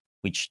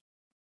 which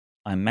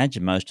I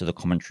imagine most of the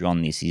commentary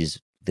on this is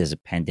there's a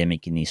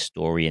pandemic in this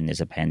story and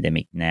there's a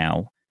pandemic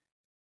now,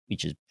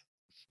 which is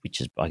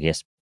I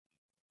guess,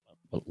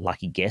 a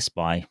lucky guess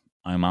by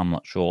Omar, I'm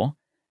not sure.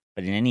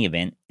 But in any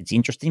event, it's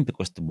interesting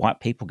because the white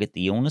people get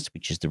the illness,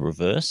 which is the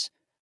reverse.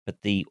 But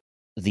the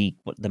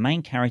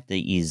main character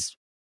is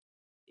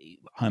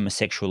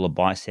homosexual or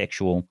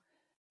bisexual,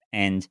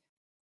 and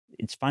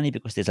it's funny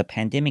because there's a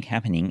pandemic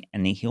happening,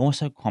 and he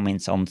also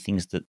comments on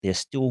things that there's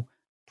still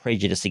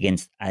prejudice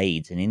against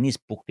AIDS. And in this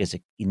book, there's a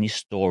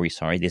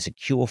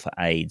cure for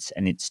AIDS,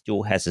 and it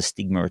still has a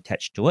stigma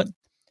attached to it.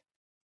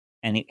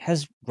 And it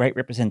has great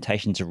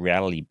representations of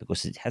reality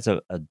because it has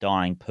a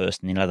dying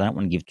person. I don't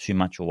want to give too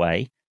much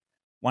away.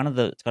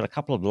 It's got a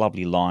couple of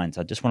lovely lines.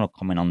 I just want to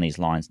comment on these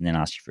lines and then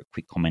ask you for a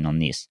quick comment on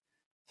this.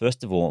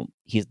 First of all,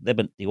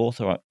 the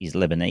author is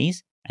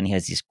Lebanese, and he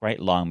has this great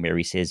line where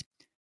he says,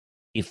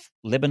 if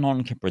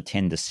Lebanon can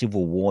pretend the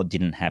civil war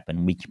didn't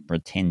happen, we can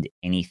pretend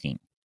anything.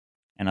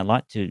 And I'd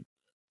like to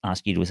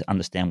ask you to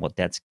understand what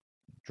that's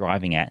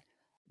driving at.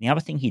 The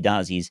other thing he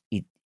does is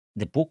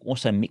the book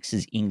also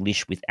mixes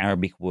English with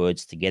Arabic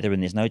words together,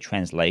 and there's no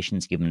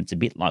translations given. It's a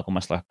bit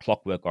almost like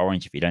Clockwork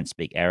Orange if you don't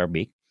speak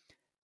Arabic.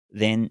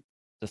 Then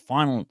the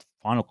final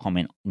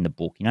comment in the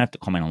book, you don't have to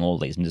comment on all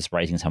these, I'm just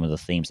raising some of the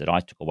themes that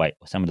I took away,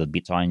 or some of the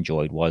bits I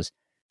enjoyed, was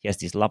he has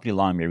this lovely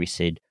line where he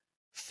said,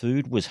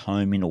 food was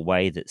home in a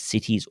way that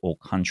cities or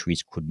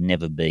countries could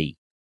never be,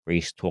 where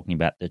he's talking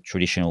about the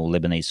traditional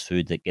Lebanese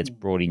food that gets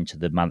brought into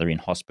the mother in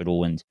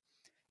hospital, and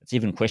it's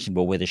even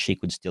questionable whether she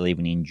could still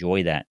even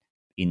enjoy that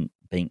in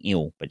being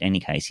ill. But in any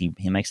case, he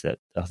makes that,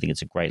 I think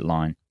it's a great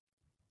line.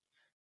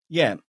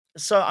 Yeah.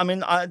 So, I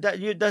mean,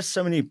 there's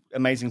so many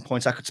amazing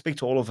points. I could speak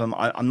to all of them.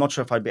 I'm not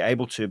sure if I'd be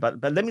able to,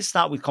 but let me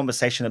start with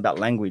conversation about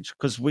language,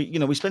 because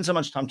we spend so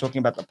much time talking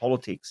about the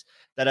politics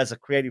that as a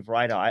creative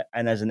writer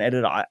and as an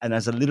editor and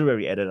as a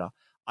literary editor,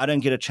 I don't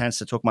get a chance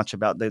to talk much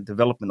about the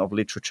development of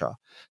literature.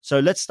 So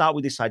let's start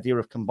with this idea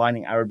of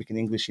combining Arabic and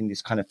English in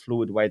this kind of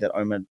fluid way that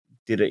Omar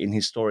did it in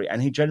his story.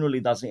 And he generally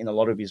does it in a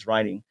lot of his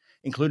writing,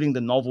 including the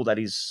novel that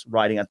he's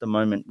writing at the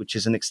moment, which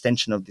is an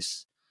extension of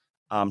this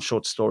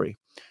short story.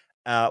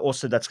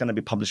 Also, that's going to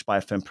be published by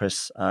a Fern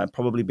Press,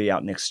 probably be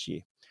out next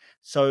year.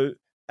 So,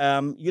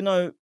 I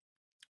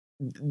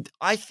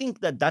think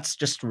that's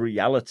just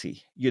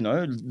reality.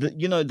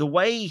 The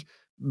way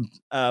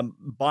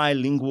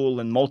bilingual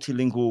and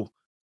multilingual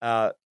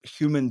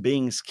human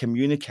beings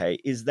communicate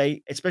is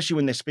especially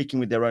when they're speaking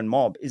with their own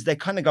mob, is they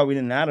kind of go in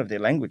and out of their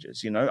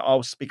languages.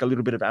 I'll speak a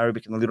little bit of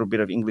Arabic and a little bit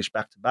of English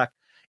back to back.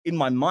 In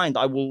my mind,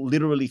 I will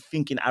literally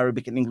think in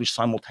Arabic and English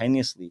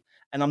simultaneously,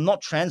 and I'm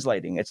not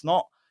translating. It's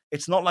not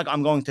like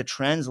I'm going to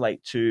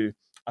translate to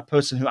a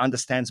person who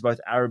understands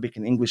both Arabic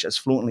and English as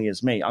fluently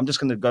as me. I'm just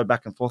going to go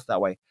back and forth that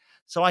way.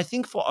 So I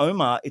think for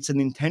Omar, it's an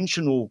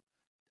intentional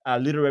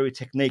literary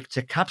technique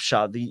to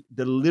capture the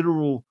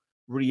literal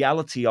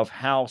reality of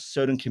how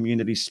certain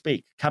communities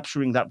speak,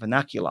 capturing that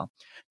vernacular.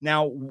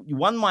 Now,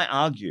 one might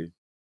argue,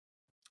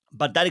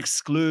 but that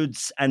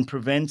excludes and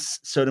prevents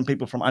certain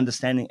people from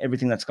understanding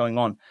everything that's going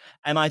on.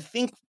 And I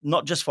think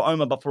not just for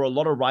Omar, but for a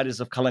lot of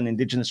writers of color and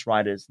indigenous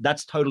writers,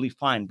 that's totally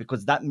fine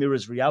because that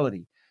mirrors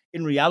reality.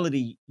 In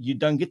reality, you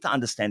don't get to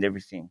understand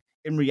everything.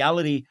 In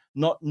reality,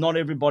 not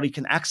everybody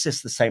can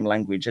access the same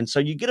language. And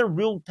so you get a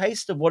real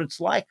taste of what it's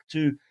like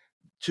to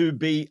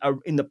be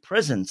in the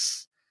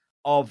presence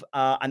of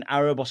an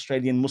Arab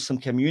Australian Muslim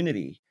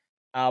community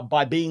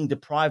by being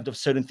deprived of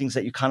certain things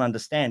that you can't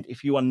understand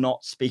if you are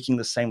not speaking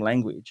the same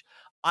language.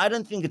 I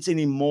don't think it's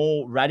any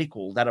more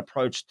radical, that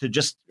approach to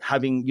just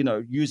having,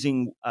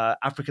 using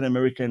African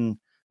American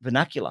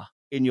vernacular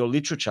in your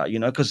literature,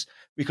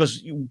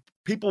 because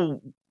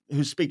people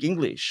who speak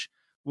English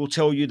will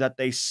tell you that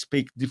they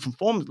speak different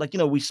forms. Like,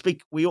 we're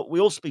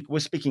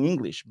speaking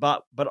English,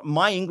 but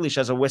my English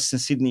as a Western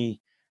Sydney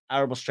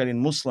Arab Australian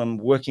Muslim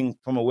working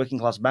from a working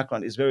class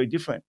background is very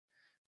different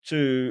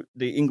to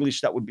the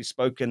English that would be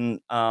spoken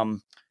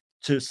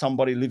to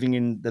somebody living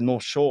in the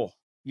North Shore,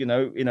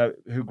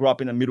 who grew up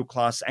in a middle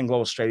class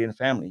Anglo-Australian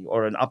family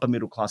or an upper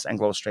middle class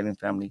Anglo-Australian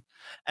family.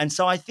 And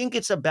so I think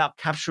it's about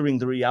capturing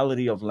the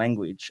reality of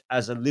language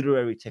as a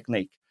literary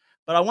technique.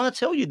 But I want to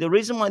tell you the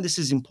reason why this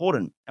is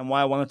important and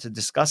why I wanted to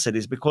discuss it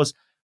is because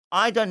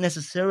I don't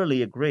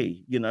necessarily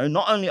agree,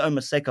 not only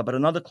Omar Seka, but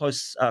another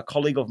close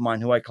colleague of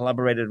mine who I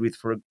collaborated with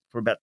for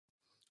about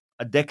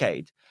a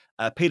decade,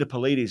 Peter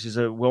Paulides, who's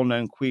a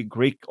well-known queer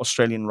Greek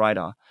Australian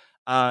writer.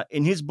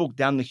 In his book,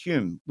 Down the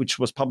Hume, which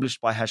was published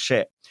by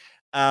Hachette,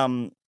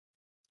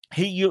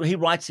 he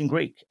writes in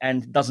Greek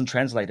and doesn't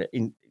translate it.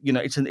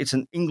 It's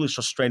an English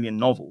Australian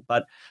novel,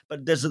 but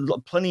there's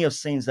plenty of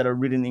scenes that are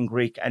written in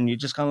Greek, and you're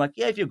just kind of like,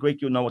 yeah, if you're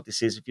Greek, you'll know what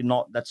this is. If you're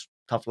not, that's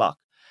tough luck.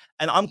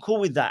 And I'm cool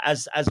with that.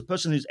 As a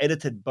person who's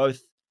edited both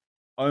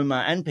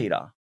Omar and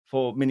Peter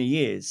for many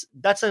years,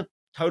 that's a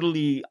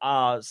totally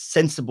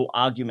sensible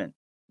argument.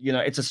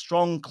 It's a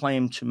strong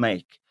claim to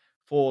make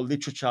for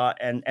literature,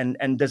 and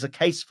there's a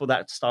case for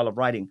that style of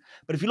writing.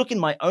 But if you look in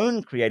my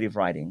own creative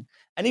writing,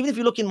 and even if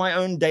you look in my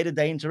own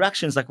day-to-day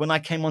interactions, like when I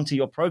came onto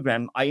your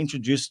program, I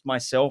introduced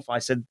myself, I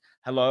said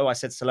hello, I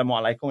said salamu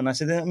alaikum, and I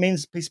said, that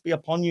means peace be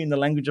upon you in the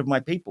language of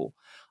my people.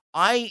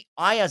 I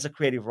as a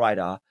creative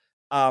writer,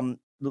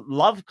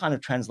 love kind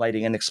of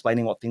translating and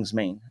explaining what things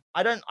mean.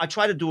 I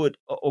try to do it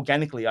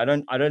organically. I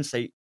don't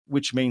say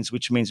which means,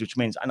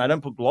 and I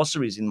don't put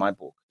glossaries in my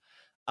book,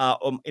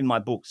 in my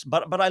books.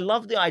 But I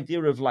love the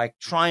idea of like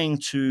trying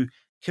to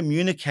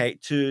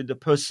communicate to the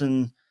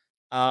person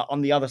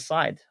on the other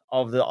side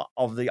of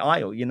the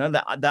aisle. You know,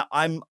 that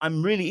I'm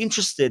really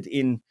interested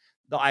in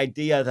the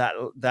idea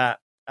that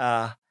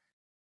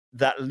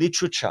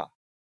literature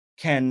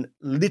can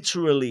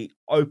literally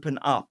open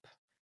up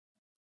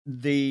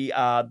the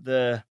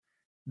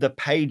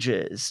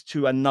pages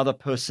to another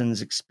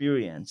person's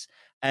experience,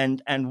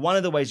 and one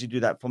of the ways you do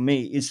that for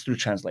me is through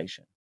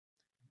translation.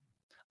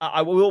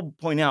 I will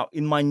point out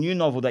in my new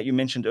novel that you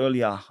mentioned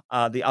earlier,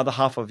 The Other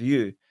Half of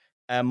You,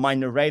 my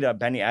narrator,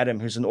 Benny Adam,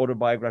 who's an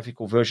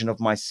autobiographical version of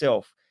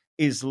myself,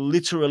 is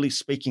literally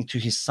speaking to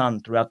his son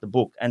throughout the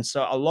book. And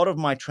so a lot of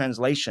my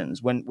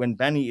translations, when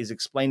Benny is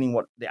explaining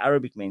what the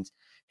Arabic means,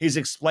 he's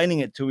explaining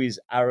it to his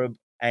Arab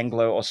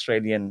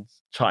Anglo-Australian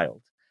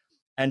child.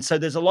 And so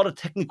there's a lot of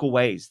technical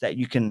ways that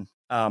you can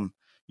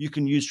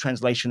use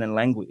translation and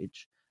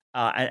language,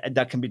 and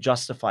that can be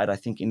justified, I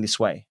think, in this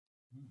way.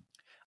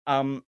 I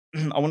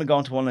want to go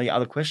on to one of the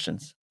other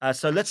questions.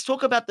 So let's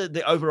talk about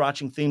the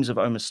overarching themes of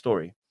Omar's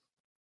story.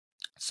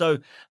 So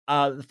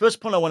the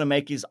first point I want to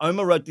make is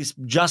Omar wrote this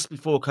just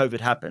before COVID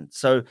happened.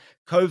 So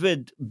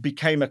COVID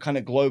became a kind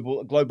of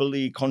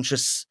globally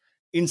conscious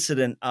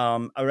incident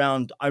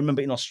around, I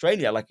remember in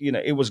Australia, like, you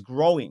know, it was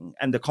growing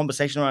and the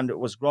conversation around it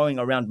was growing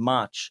around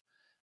March.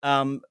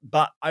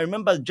 But I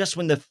remember just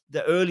when the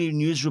early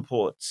news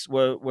reports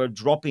were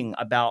dropping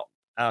about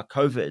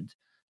COVID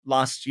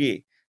last year,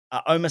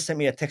 Omar sent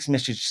me a text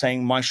message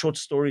saying, "My short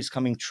story is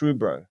coming true,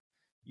 bro."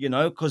 You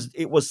know, because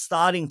it was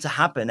starting to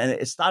happen, and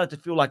it started to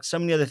feel like so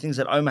many other things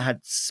that Omar had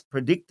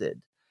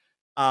predicted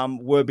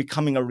were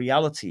becoming a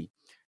reality.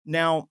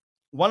 Now,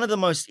 one of the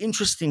most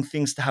interesting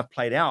things to have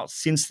played out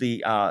since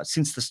the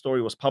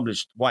story was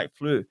published, White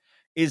Flu,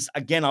 is,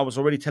 again, I was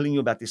already telling you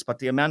about this, but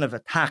the amount of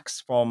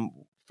attacks from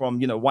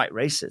white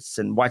racists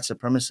and white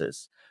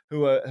supremacists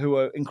who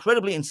are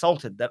incredibly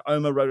insulted that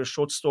Omar wrote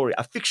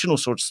a fictional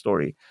short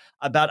story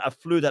about a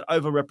flu that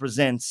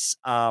overrepresents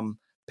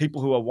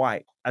people who are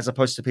white as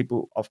opposed to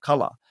people of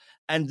color.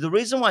 And the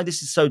reason why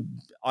this is so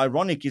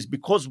ironic is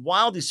because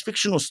while this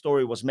fictional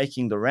story was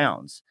making the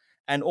rounds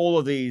and all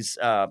of these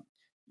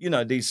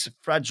these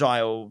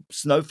fragile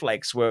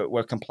snowflakes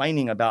were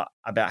complaining about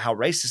how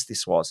racist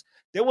this was,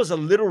 there was a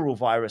literal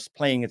virus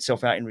playing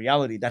itself out in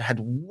reality that had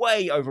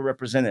way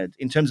overrepresented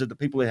in terms of the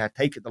people it had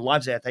taken, the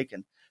lives it had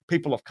taken,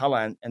 people of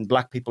color and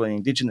black people and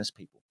indigenous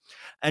people.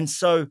 And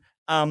so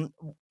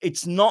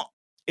it's not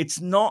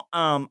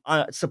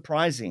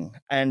surprising,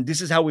 and this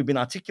is how we've been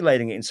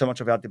articulating it in so much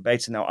of our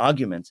debates and our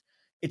arguments.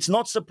 It's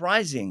not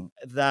surprising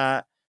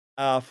that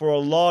for a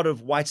lot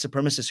of white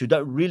supremacists who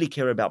don't really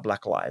care about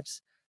black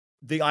lives,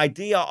 the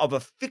idea of a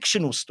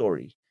fictional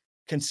story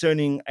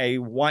concerning a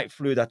white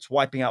flu that's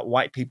wiping out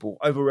white people,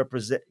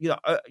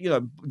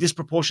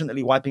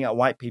 disproportionately wiping out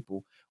white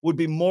people, would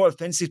be more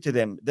offensive to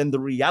them than the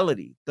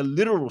reality, the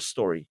literal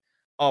story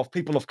of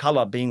people of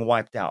color being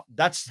wiped out.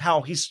 That's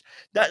how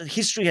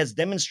history has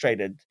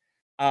demonstrated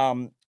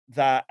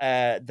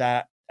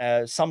that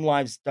some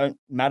lives don't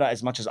matter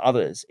as much as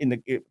others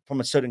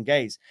from a certain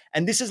gaze.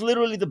 And this is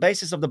literally the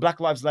basis of the Black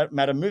Lives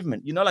Matter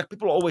movement. You know, like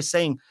people are always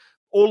saying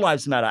all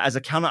lives matter as a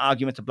counter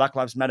argument to Black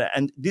Lives Matter.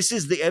 And this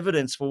is the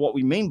evidence for what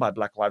we mean by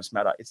Black Lives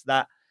Matter. It's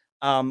that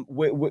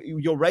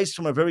you're raised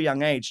from a very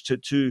young age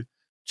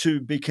to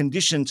be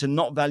conditioned to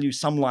not value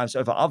some lives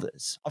over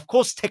others. Of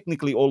course,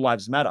 technically all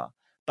lives matter,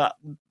 but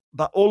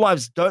all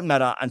lives don't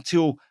matter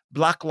until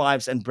Black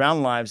lives and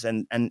brown lives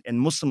and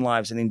Muslim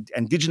lives and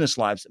indigenous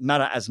lives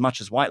matter as much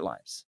as white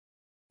lives.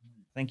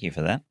 Thank you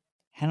for that.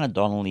 Hannah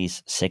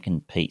Donnelly's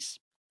second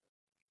piece.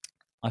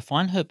 I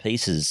find her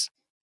pieces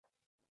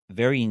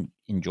very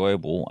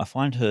enjoyable. I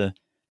find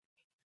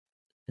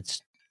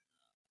it's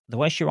the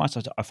way she writes.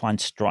 I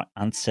find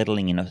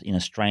unsettling in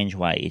a strange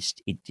way.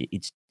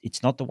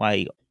 It's not the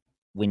way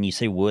when you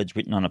see words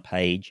written on a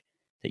page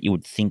that you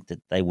would think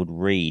that they would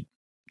read.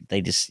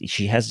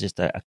 She has just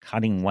a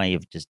cutting way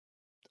of just,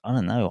 I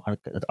don't know. I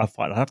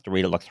have to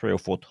read it like 3 or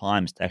 4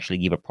 times to actually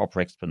give a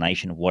proper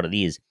explanation of what it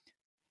is.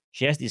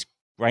 She has this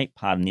great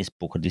part in this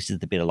book, and this is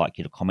the bit I'd like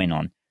you to comment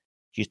on.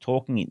 She's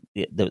talking,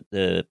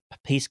 the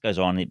piece goes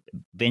on, it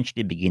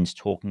eventually begins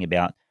talking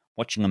about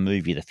watching a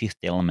movie, The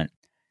Fifth Element,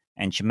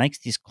 and she makes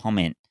this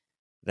comment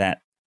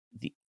that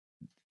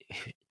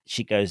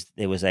she goes,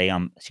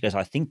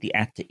 I think the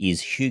actor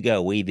is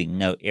Hugo Weaving,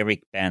 no,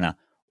 Eric Bana,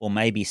 or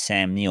maybe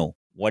Sam Neill,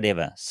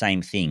 whatever,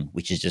 same thing,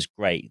 which is just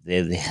great.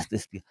 They're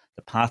the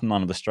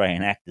Parthenon of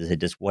Australian actors are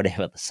just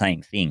whatever, the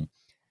same thing,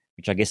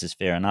 which I guess is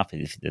fair enough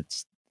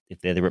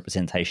if they're the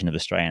representation of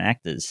Australian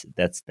actors.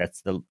 That's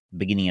the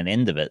beginning and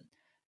end of it.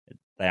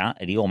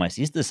 It almost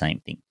is the same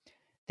thing.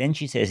 Then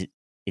she says,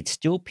 it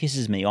still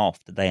pisses me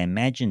off that they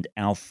imagined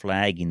our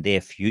flag in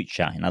their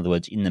future. In other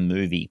words, in the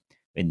movie,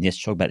 when they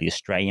talk about the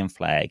Australian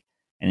flag.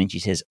 And then she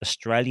says,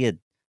 Australia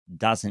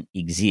doesn't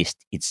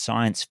exist. It's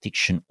science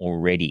fiction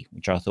already,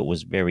 which I thought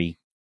was very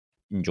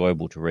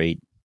enjoyable to read.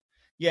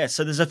 Yeah,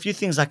 so there's a few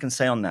things I can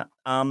say on that.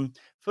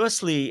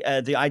 Firstly,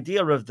 the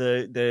idea of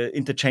the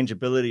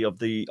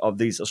interchangeability of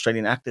these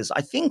Australian actors,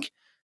 I think,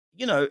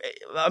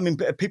 I mean,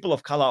 people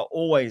of color are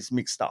always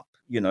mixed up,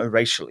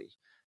 racially.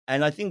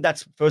 And I think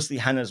that's firstly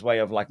Hannah's way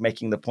of like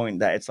making the point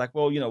that it's like,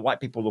 well, white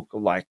people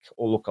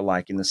look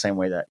alike in the same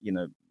way that,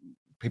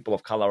 people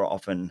of color are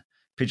often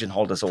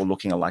pigeonholed as all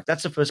looking alike.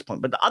 That's the first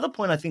point. But the other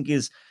point I think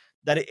is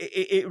that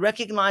it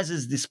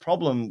recognizes this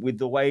problem with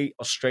the way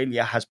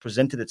Australia has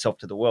presented itself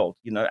to the world,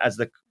 as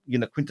the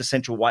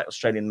quintessential white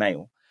Australian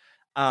male.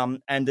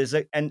 And there's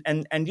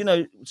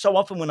so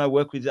often when I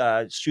work with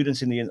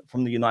students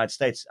from the United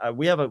States,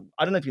 we have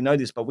I don't know if you know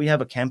this, but we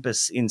have a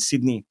campus in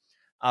Sydney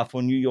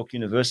for New York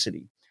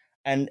University.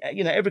 And,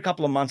 every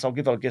couple of months, I'll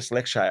give a guest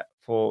lecture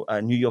for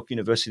New York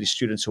University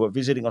students who are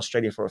visiting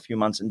Australia for a few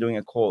months and doing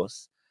a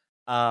course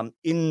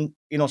in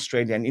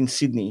Australia and in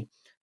Sydney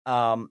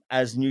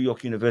as New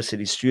York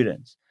University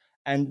students.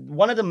 And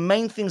one of the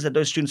main things that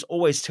those students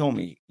always tell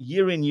me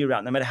year in, year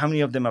out, no matter how many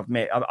of them I've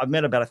met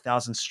about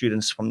 1,000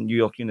 students from New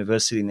York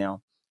University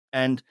now.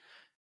 And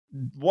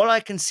what I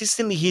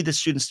consistently hear the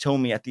students tell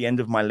me at the end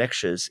of my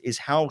lectures is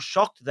how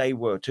shocked they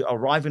were to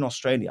arrive in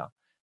Australia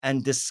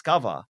and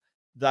discover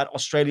that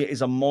Australia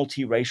is a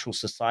multiracial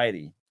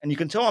society. And you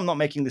can tell I'm not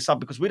making this up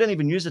because we don't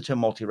even use the term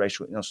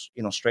multiracial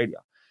in Australia.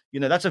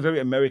 That's a very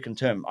American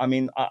term. I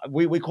mean,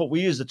 we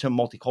use the term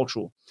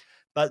multicultural.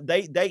 But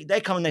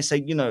they come and they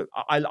say,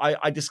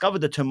 I discovered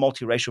the term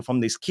multiracial from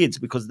these kids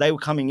because they were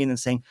coming in and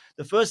saying,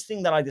 the first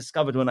thing that I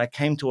discovered when I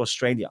came to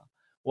Australia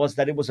was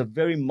that it was a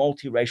very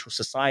multiracial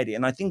society.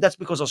 And I think that's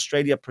because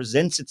Australia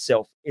presents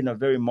itself in a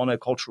very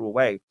monocultural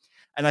way.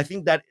 And I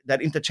think that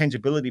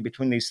interchangeability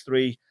between these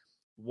three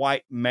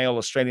white male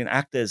Australian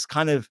actors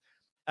kind of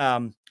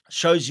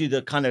shows you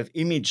the kind of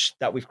image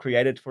that we've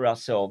created for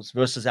ourselves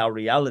versus our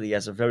reality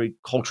as a very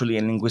culturally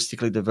and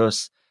linguistically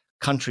diverse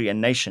country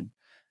and nation.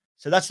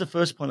 So that's the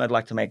first point I'd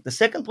like to make. The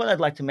second point I'd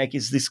like to make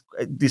is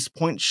this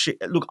point.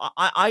 Look,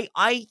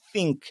 I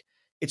think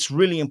it's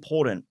really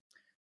important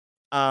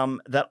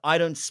that I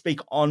don't speak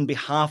on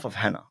behalf of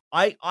Hannah.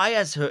 I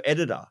as her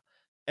editor,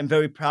 am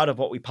very proud of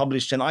what we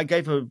published, and I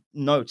gave her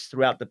notes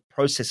throughout the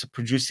process of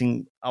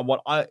producing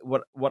what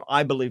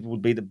I believe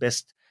would be the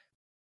best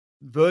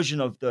version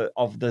of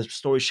the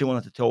story she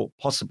wanted to tell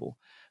possible.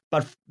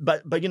 But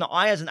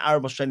I as an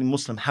Arab Australian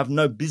Muslim have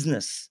no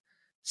business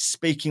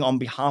speaking on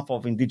behalf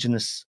of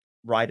Indigenous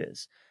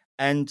writers.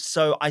 And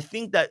so I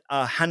think that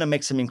Hannah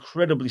makes some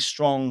incredibly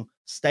strong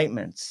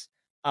statements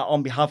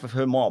on behalf of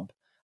her mob,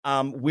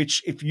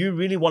 which if you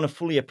really want to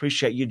fully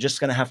appreciate, you're just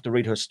going to have to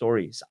read her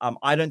stories.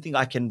 I don't think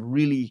I can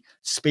really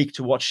speak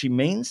to what she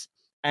means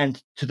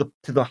and to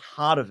the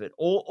heart of it,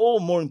 or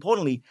more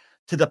importantly,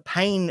 to the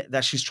pain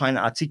that she's trying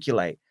to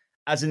articulate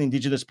as an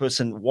Indigenous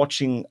person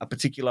watching a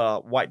particular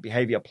white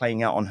behavior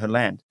playing out on her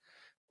land.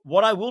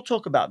 What I will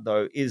talk about,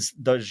 though, is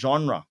the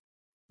genre,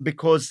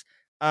 because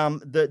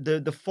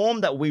the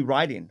form that we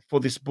write in for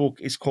this book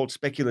is called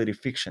speculative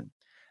fiction.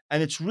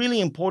 And it's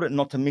really important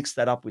not to mix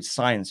that up with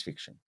science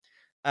fiction.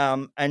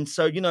 And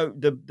so,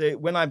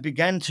 when I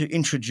began to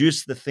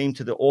introduce the theme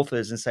to the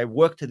authors and say,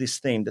 work to this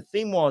theme, the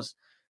theme was,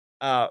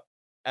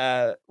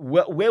 where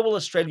will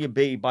Australia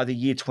be by the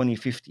year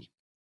 2050?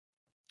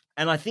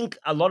 And I think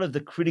a lot of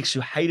the critics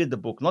who hated the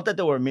book, not that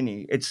there were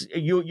many, it's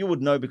you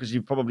would know because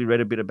you've probably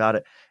read a bit about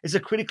it. It's a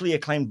critically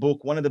acclaimed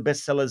book, one of the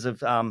bestsellers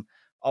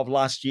of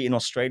last year in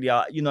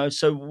Australia.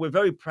 So we're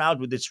very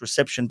proud with its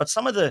reception. But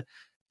some of the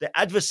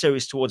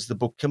adversaries towards the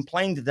book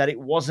complained that it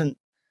wasn't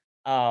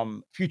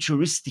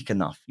futuristic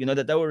enough.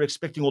 That they were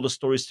expecting all the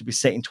stories to be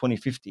set in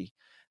 2050.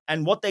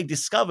 And what they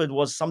discovered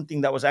was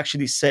something that was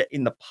actually set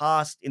in the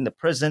past, in the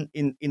present,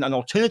 in an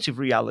alternative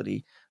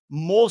reality,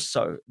 more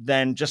so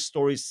than just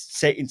stories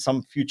set in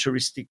some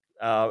futuristic,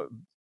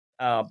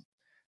 some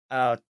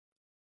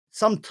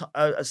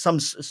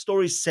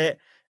stories set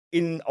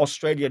in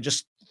Australia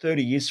just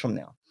 30 years from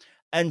now.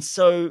 And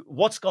so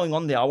what's going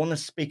on there? I want to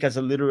speak as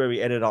a literary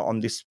editor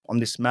on this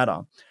matter.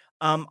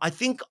 I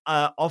think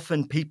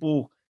often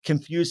people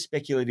confuse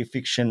speculative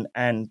fiction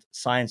and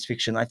science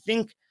fiction. I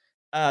think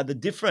the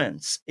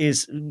difference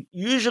is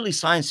usually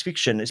science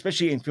fiction,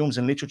 especially in films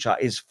and literature,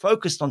 is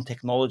focused on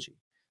technology,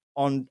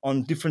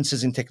 on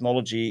differences in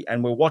technology,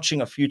 and we're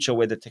watching a future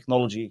where the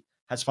technology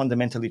has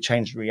fundamentally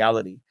changed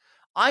reality.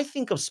 I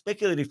think of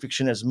speculative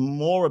fiction as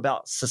more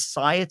about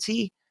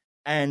society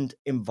and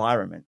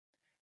environment.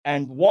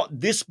 And what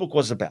this book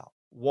was about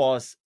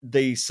was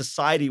the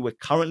society we're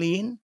currently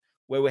in,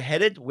 where we're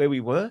headed, where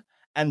we were,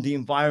 and the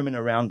environment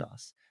around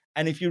us.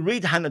 And if you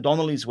read Hannah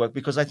Donnelly's work,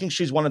 because I think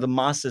she's one of the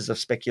masters of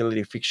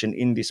speculative fiction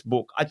in this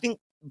book, I think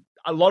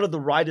a lot of the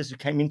writers who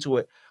came into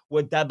it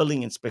were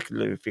dabbling in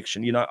speculative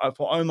fiction.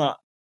 For Omar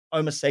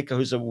Sakr,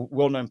 who's a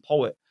well-known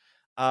poet,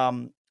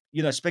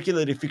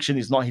 speculative fiction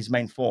is not his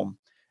main form.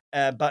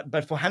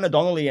 But for Hannah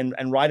Donnelly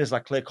and writers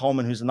like Claire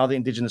Coleman, who's another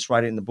Indigenous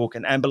writer in the book,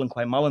 and Amberlyn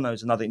Quay-Mulliner,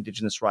 who's another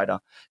Indigenous writer,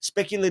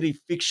 speculative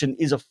fiction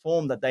is a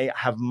form that they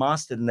have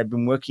mastered and they've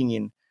been working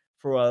in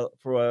for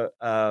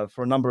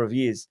a number of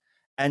years.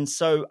 And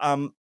so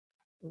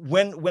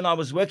when I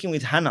was working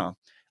with Hannah,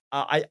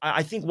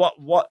 I think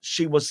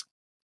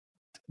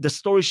the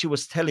story she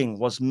was telling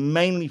was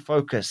mainly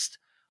focused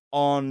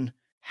on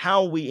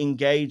how we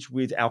engage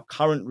with our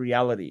current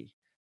reality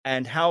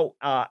and how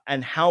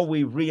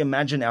we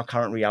reimagine our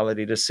current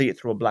reality to see it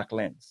through a black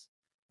lens.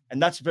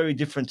 And that's very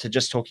different to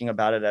just talking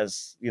about it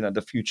as,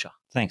 the future.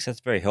 Thanks. That's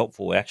very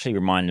helpful. It actually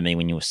reminded me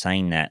when you were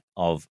saying that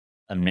of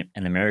an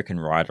American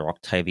writer,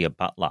 Octavia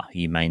Butler, who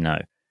you may know.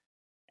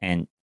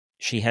 And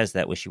she has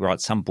that where she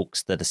writes some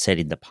books that are set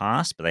in the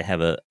past, but they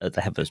have a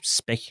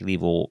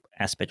speculative or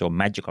aspect or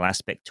magical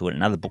aspect to it,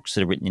 and other books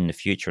that are written in the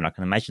future. And I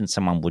can imagine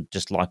someone would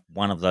just like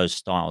one of those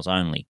styles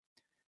only.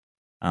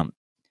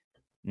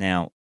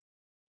 Now,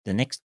 the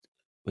next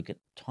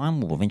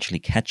time will eventually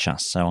catch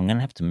us, so I'm going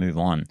to have to move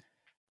on.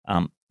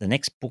 The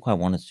next book I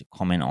wanted to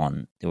comment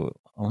on, who's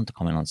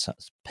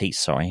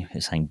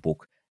saying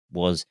book,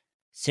 was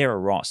Sarah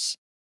Ross,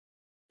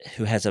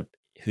 who has an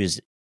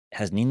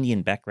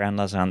Indian background,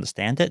 as I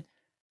understand it,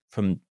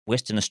 from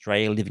Western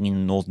Australia, living in the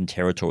Northern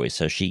Territory.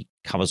 So she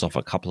covers off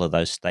a couple of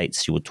those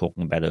states you were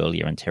talking about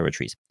earlier and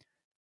territories.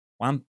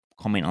 One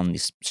comment on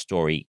this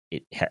story,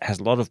 it has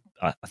a lot of,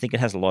 I think it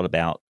has a lot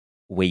about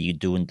where you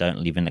do and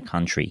don't live in the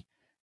country.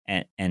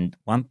 And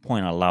one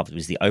point I loved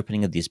was the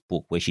opening of this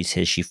book where she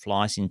says she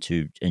flies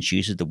into, and she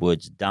uses the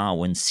words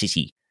Darwin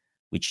City,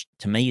 which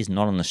to me is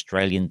not an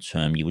Australian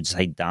term. You would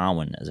say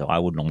Darwin, as I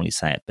would normally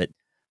say it. But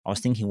I was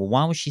thinking, well,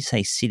 why would she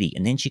say city?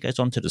 And then she goes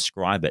on to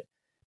describe it.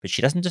 But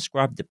she doesn't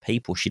describe the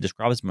people. She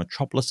describes a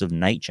metropolis of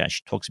nature.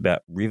 She talks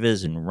about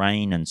rivers and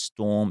rain and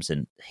storms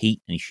and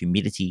heat and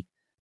humidity,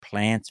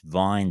 plants,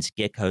 vines,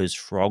 geckos,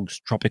 frogs,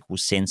 tropical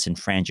scents, and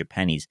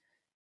frangipanis.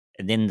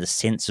 And then the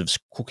sense of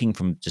cooking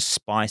from just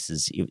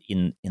spices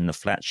in the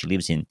flat she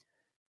lives in.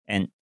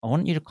 And I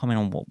want you to comment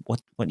on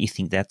what you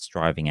think that's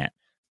driving at.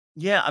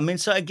 Yeah, I mean,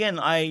 so again,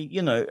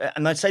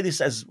 and I say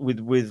this as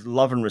with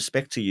love and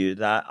respect to you,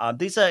 that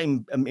these are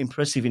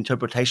impressive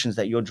interpretations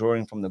that you're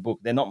drawing from the book.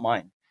 They're not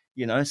mine,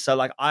 So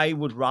like, I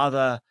would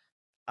rather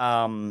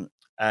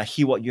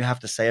hear what you have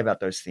to say about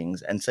those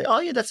things and say,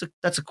 oh yeah,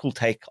 that's a cool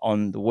take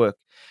on the work.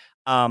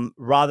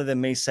 Rather than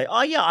me say,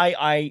 oh yeah,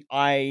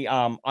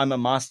 I'm a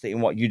master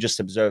in what you just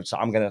observed, so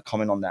I'm going to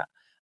comment on that.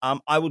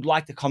 I would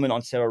like to comment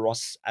on Sarah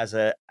Ross as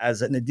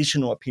an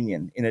additional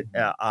opinion in it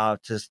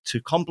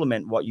to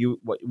complement what you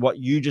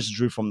just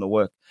drew from the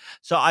work.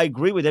 So I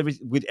agree with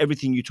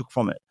everything you took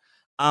from it.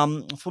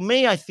 For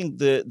me, I think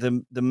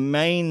the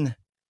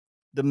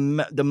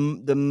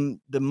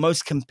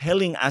most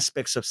compelling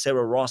aspects of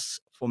Sarah Ross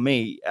for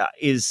me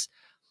is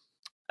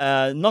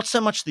not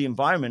so much the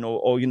environment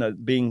or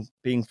being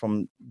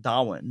from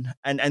Darwin,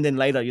 and then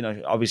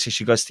later, obviously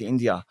she goes to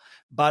India,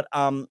 but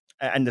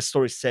and the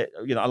story is set,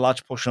 a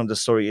large portion of the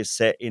story is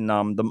set in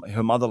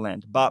her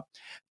motherland, but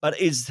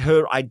is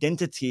her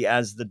identity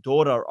as the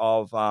daughter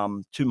of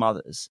two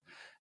mothers,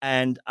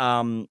 and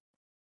I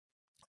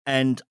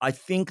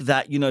think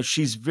that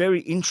she's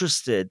very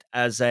interested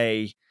as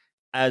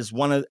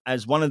one of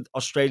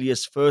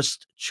Australia's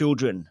first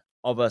children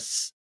of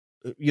us.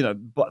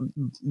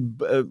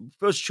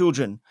 First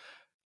children,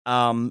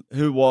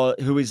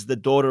 who is the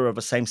daughter of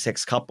a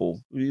same-sex couple,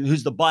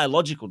 who's the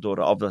biological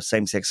daughter of a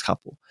same-sex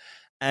couple,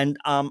 and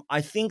I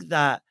think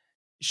that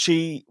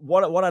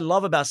what I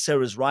love about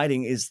Sarah's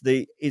writing is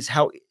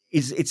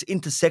its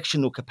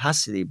intersectional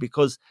capacity,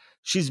 because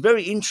she's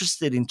very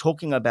interested in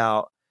talking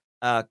about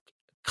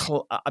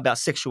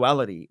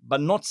sexuality,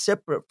 but not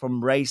separate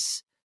from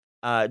race,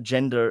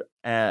 gender,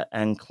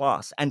 and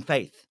class and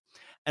faith.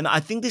 And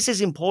I think this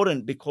is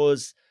important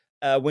because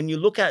when you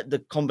look at the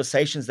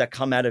conversations that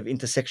come out of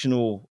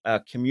intersectional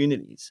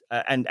communities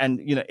and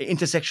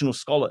intersectional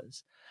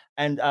scholars,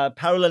 and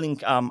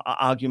paralleling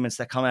arguments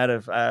that come out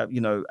of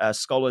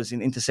scholars in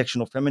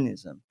intersectional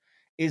feminism,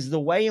 is the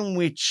way in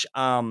which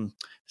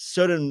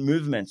certain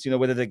movements,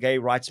 whether they're gay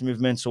rights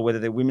movements or whether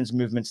they're women's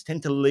movements,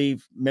 tend to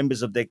leave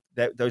members of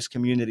those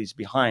communities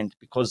behind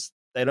because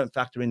they don't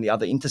factor in the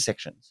other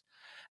intersections.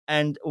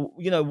 And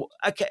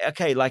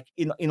okay, like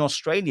in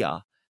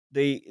Australia,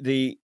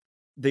 the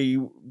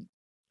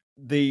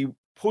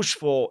push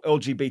for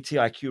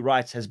LGBTIQ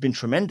rights has been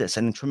tremendous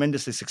and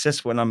tremendously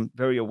successful. And I'm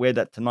very aware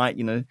that tonight,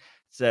 we're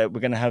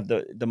going to have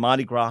the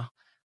Mardi Gras,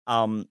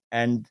 so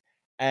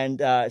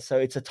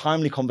it's a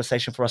timely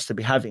conversation for us to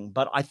be having.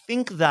 But I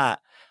think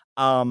that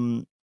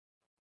that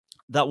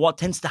what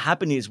tends to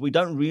happen is we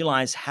don't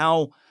realize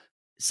how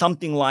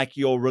something like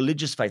your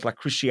religious faith, like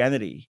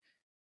Christianity,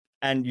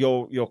 and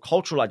your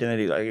cultural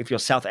identity, like if you're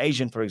South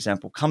Asian, for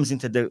example, comes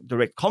into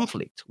direct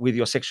conflict with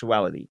your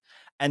sexuality.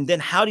 And then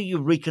how do you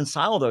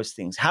reconcile those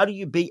things? How do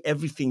you be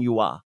everything you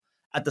are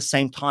at the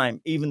same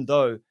time, even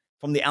though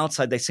from the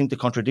outside they seem to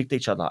contradict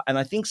each other? And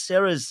I think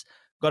Sarah's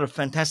got a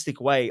fantastic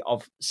way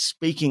of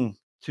speaking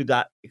to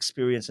that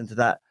experience and to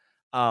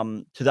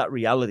that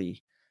reality.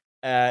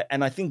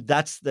 And I think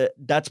that's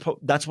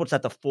what's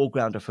at the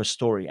foreground of her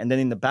story. And then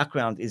in the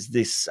background is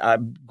this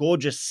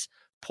gorgeous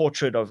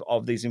portrait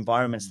of these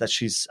environments that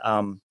she's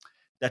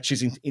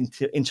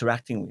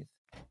interacting with.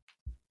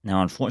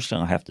 Now,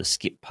 unfortunately, I have to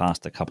skip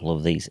past a couple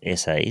of these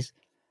essays.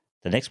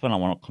 The next one I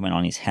want to comment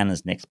on is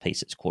Hannah's next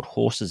piece. It's called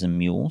Horses and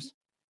Mules.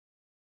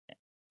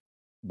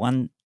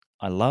 One,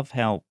 I love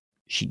how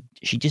she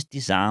just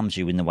disarms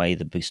you in the way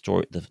the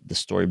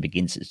story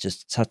begins. It's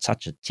just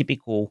such a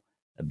typical,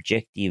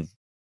 objective,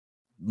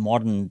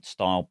 modern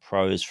style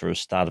prose for a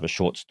start of a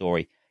short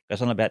story. It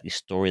goes on about this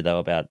story though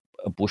about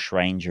a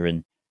bushranger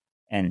and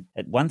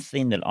one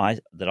theme that I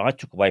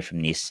took away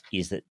from this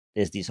is that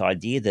there's this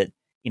idea that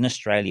in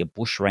Australia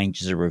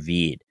bushrangers are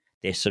revered.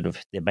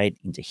 They're made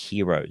into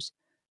heroes,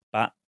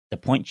 but the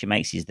point she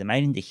makes is they're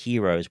made into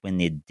heroes when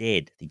they're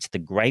dead. It's the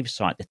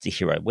gravesite that's a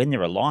hero. When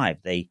they're alive,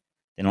 they're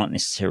not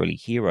necessarily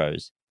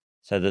heroes.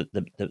 So the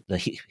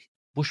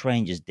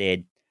bushranger's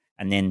dead,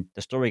 and then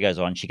the story goes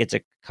on. She gets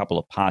a couple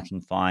of parking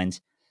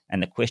fines,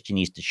 and the question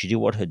is, does she do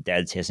what her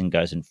dad says and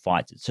goes and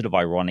fights? It's sort of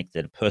ironic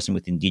that a person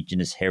with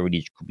Indigenous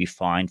heritage could be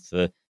fined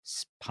for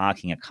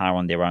parking a car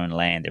on their own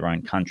land, their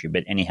own country.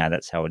 But anyhow,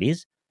 that's how it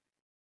is.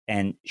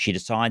 And she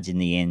decides in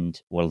the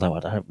end, well, though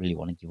I don't really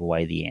want to give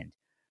away the end,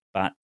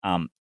 but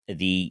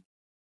the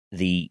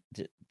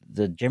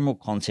general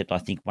concept, I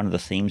think one of the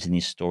themes in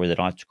this story that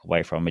I took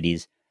away from it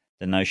is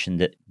the notion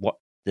that what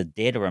the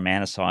dead are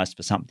romanticized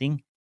for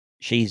something.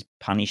 She's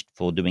punished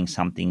for doing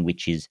something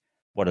which is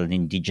what an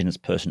Indigenous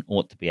person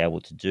ought to be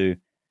able to do.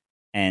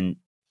 And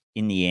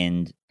in the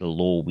end, the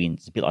law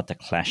wins. It's a bit like the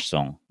Clash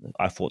song.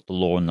 I fought the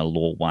law and the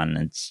law won.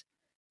 It's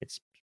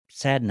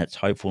sad and it's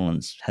hopeful and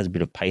it has a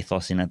bit of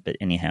pathos in it. But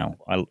anyhow,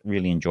 I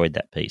really enjoyed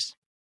that piece.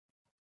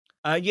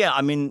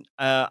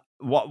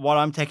 What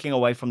I'm taking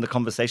away from the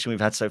conversation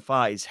we've had so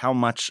far is how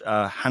much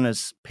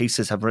Hannah's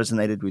pieces have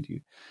resonated with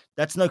you.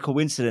 That's no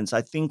coincidence.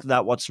 I think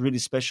that what's really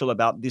special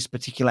about this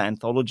particular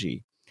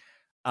anthology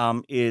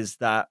is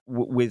that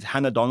with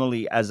Hannah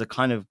Donnelly as a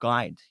kind of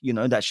guide,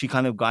 that she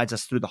kind of guides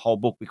us through the whole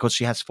book because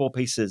she has 4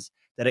 pieces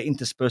that are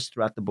interspersed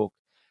throughout the book,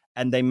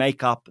 and they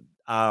make up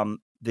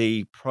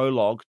the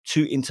prologue,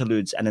 2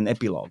 interludes, and an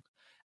epilogue.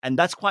 And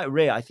that's quite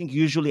rare. I think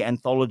usually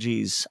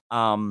anthologies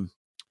are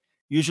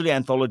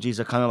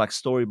kind of like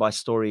story by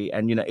story,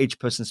 and each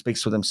person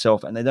speaks for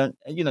themselves, and they don't,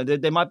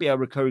 there might be a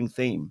recurring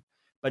theme,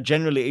 but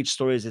generally each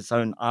story is its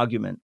own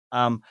argument.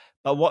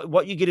 But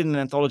what you get in an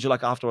anthology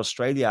like After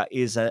Australia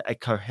is a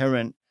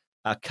coherent,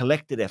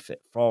 collected effort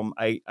from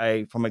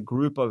a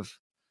group of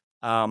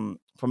some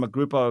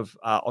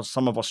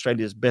of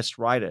Australia's best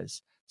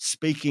writers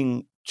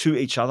speaking to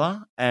each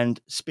other and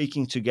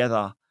speaking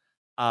together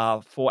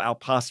for our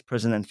past,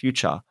 present, and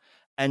future.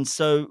 And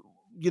so,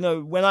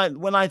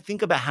 when I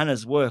think about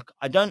Hannah's work,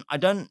 I don't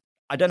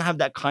have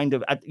that kind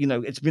of,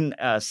 it's been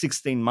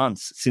 16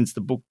 months since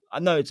the book.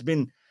 No, it's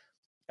been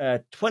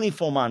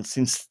 24 months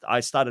since I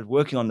started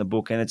working on the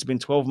book, and it's been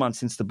 12 months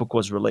since the book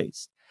was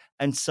released.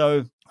 And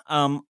so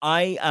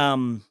I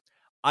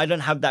don't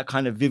have that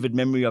kind of vivid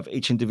memory of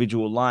each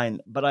individual line,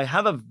 but I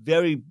have a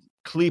very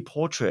clear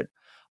portrait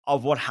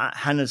of what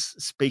Hannah's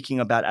speaking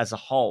about as a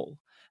whole.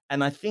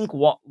 And I think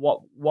what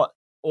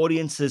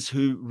audiences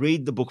who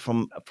read the book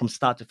from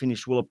start to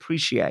finish will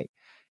appreciate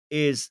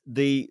is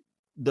the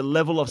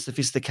level of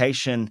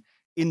sophistication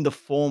in the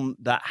form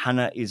that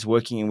Hannah is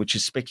working in, which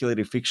is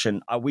speculative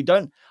fiction.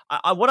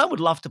 What I would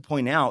love to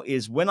point out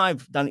is when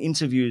I've done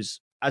interviews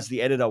as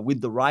the editor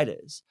with the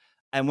writers,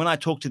 and when I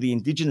talk to the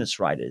Indigenous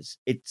writers,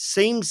 it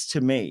seems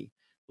to me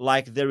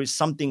like there is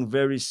something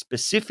very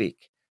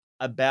specific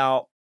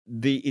about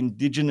the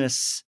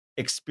Indigenous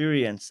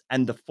experience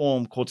and the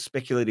form called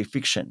speculative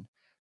fiction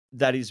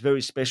that is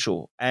very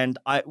special. And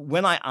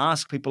when I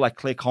ask people like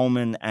Claire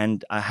Coleman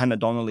and Hannah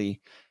Donnelly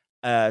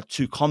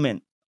to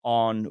comment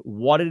on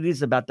what it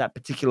is about that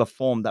particular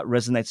form that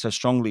resonates so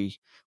strongly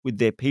with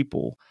their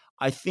people,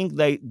 I think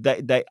they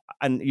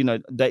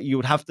and that you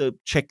would have to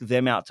check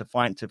them out to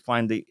find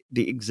the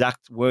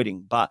exact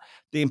wording. But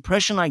the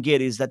impression I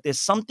get is that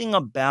there's something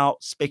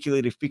about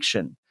speculative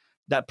fiction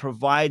that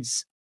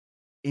provides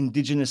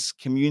Indigenous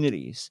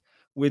communities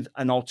with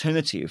an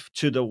alternative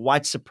to the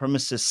white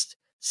supremacist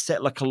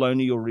settler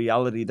colonial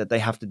reality that they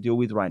have to deal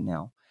with right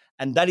now.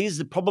 And that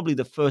is probably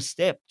the first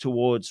step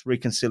towards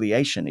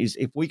reconciliation, is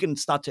if we can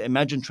start to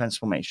imagine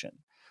transformation,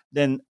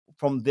 then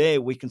from there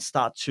we can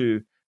start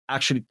to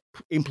actually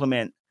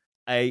implement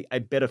a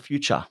better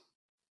future.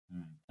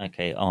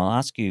 Okay,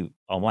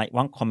 I'll make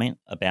one comment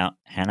about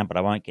Hannah, but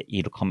I won't get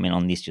you to comment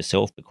on this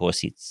yourself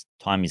because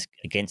time is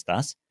against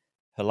us.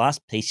 Her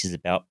last piece is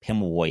about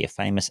Pemulwuy, a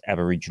famous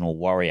Aboriginal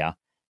warrior,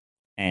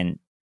 and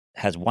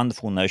has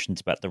wonderful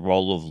notions about the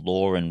role of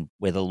law and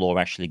whether law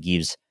actually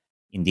gives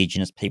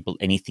Indigenous people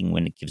anything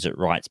when it gives it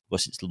rights,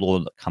 because it's law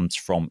that comes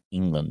from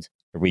England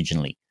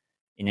originally.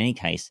 In any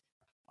case,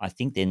 I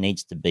think there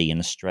needs to be an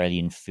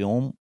Australian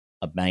film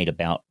made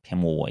about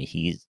Pemulwuy.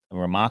 He is a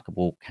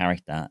remarkable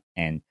character,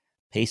 and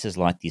pieces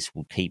like this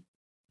will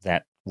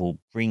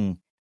bring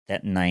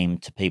that name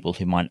to people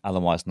who might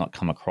otherwise not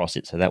come across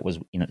it. So that was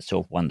in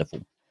itself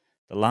wonderful.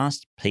 The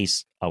last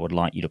piece I would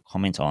like you to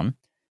comment on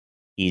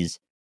is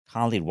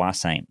Khalid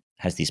Wassain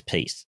has this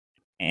piece,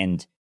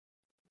 and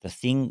the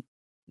thing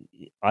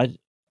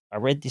I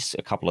read this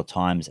a couple of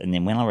times, and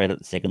then when I read it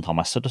the second time,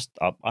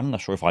 I'm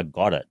not sure if I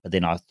got it, but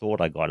then I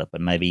thought I got it.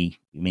 But maybe,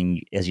 I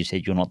mean, as you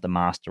said, you're not the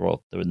master or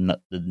the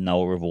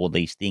knower of all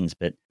these things.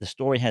 But the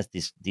story has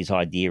this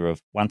idea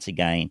of, once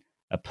again,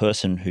 a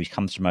person who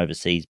comes from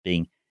overseas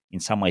being in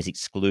some ways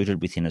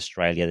excluded within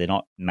Australia. They're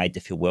not made to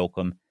feel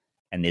welcome,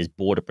 and there's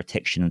border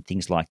protection and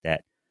things like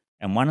that.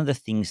 And one of the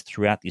things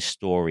throughout this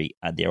story,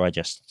 there are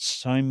just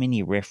so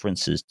many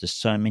references to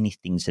so many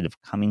things that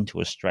have come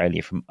into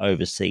Australia from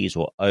overseas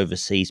or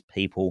overseas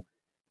people.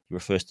 He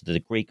refers to the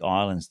Greek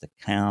islands, the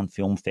Cannes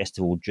Film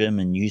Festival,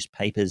 German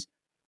newspapers.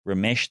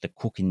 Ramesh, the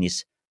cook in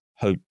this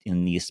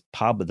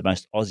pub, the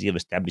most Aussie of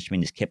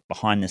establishment, is kept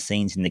behind the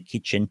scenes in the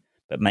kitchen,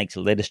 but makes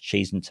lettuce,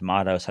 cheese, and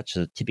tomato, such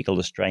as a typical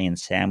Australian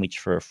sandwich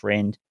for a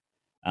friend.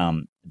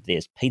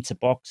 There's pizza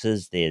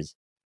boxes. There's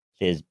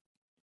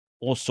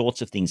all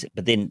sorts of things.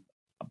 But then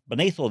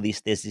beneath all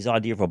this, there's this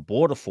idea of a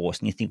border force,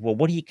 and you think, well,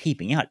 what are you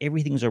keeping out?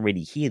 Everything's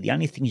already here. The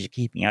only things you're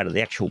keeping out are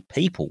the actual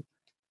people.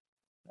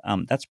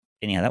 That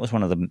was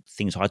one of the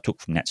things I took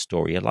from that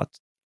story. I'd like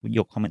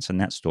your comments on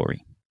that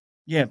story.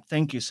 Yeah,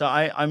 thank you. So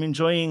I'm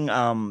enjoying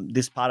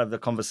this part of the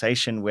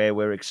conversation where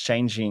we're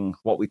exchanging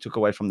what we took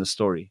away from the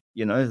story.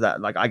 You know,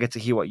 that like I get to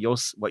hear what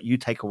you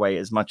take away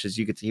as much as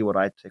you get to hear what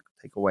I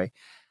take away.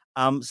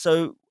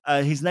 So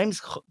his name's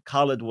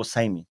Khaled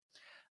Wasemi.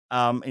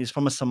 He's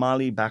from a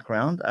Somali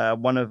background,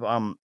 one of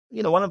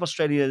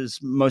Australia's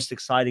most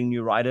exciting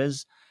new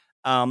writers,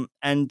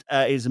 and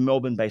is a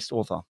Melbourne-based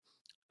author.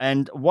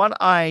 And what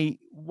I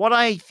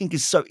think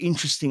is so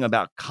interesting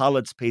about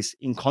Khaled's piece,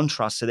 in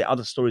contrast to the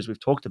other stories we've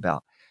talked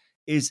about,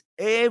 is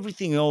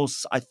everything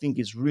else I think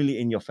is really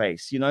in your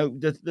face. You know,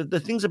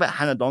 the things about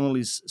Hannah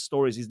Donnelly's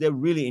stories is they're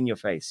really in your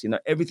face. You know,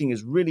 everything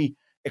is really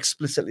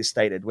explicitly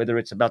stated, whether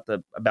it's about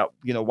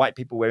white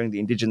people wearing the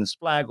Indigenous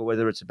flag, or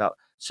whether it's about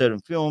certain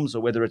films,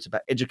 or whether it's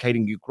about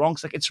educating youth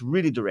gronks. Like, it's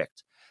really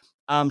direct.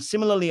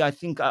 Similarly, I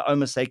think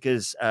Omar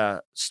Sakher's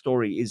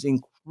story is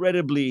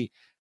incredibly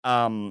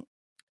and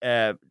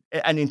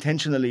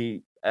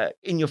intentionally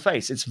in your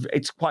face.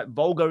 It's quite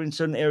vulgar in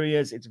certain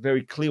areas. It's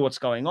very clear what's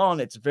going on.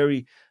 It's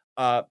very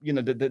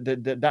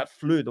that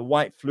flu, the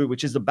white flu,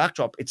 which is the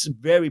backdrop. It's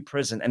very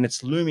present, and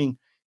it's looming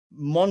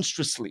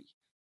monstrously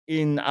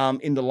in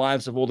the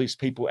lives of all these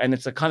people, and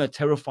it's a kind of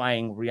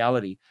terrifying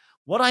reality.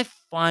 What I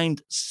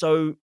find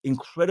so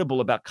incredible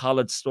about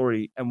Khaled's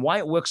story, and why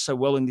it works so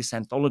well in this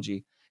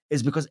anthology,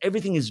 is because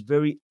everything is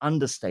very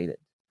understated.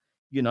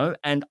 You know,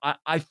 and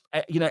I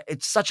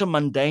it's such a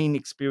mundane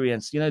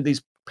experience. You know,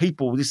 these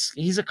people.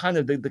 He's a kind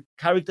of the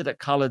character that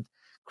Khaled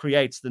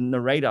creates, the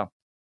narrator.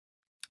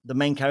 The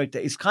main character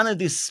is kind of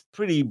this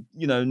pretty,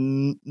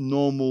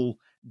 normal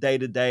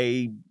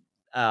day-to-day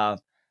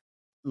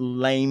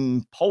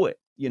lame poet,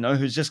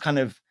 who's just kind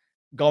of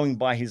going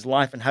by his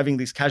life and having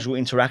these casual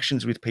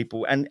interactions with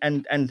people and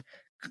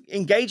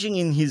engaging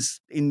in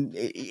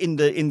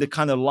the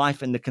kind of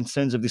life and the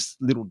concerns of this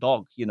little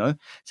dog, So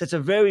it's a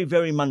very,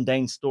 very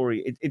mundane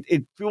story.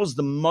 It feels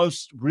the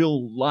most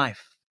real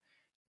life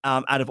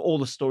out of all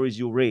the stories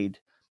you'll read.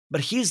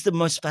 But here's the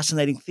most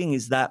fascinating thing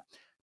is that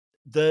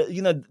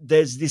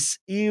there's this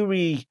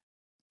eerie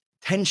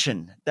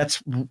tension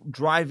that's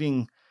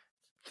driving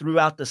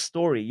throughout the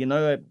story.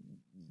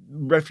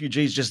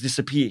 Refugees just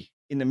disappear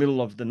in the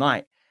middle of the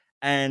night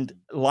and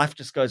life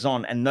just goes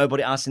on and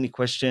nobody asks any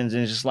questions.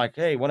 And it's just like,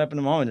 hey, what happened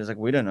to mom? And it's like,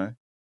 we don't know.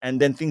 And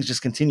then things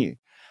just continue.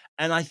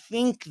 And I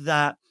think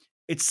that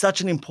it's such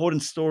an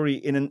important story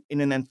in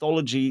an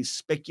anthology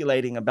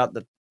speculating about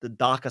the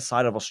darker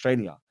side of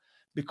Australia.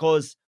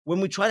 Because when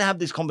we try to have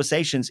these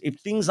conversations, if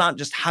things aren't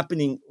just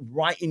happening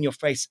right in your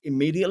face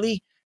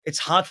immediately, it's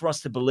hard for us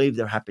to believe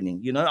they're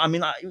happening. I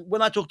mean,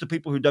 when I talk to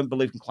people who don't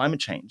believe in climate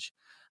change,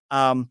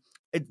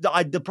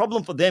 the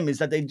problem for them is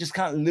that they just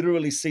can't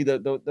literally see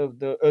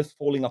the earth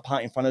falling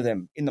apart in front of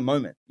them in the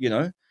moment,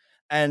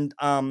 and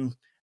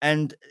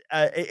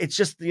it's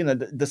just,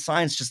 the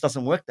science just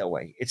doesn't work that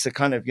way. It's a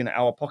kind of,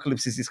 our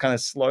apocalypse is this kind of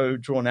slow,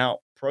 drawn out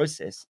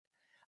process.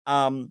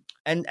 And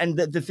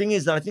the thing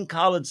is that I think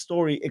Khaled's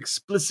story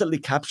explicitly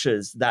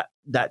captures that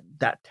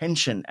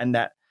tension and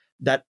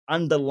that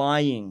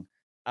underlying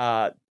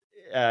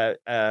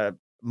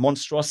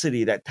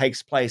monstrosity that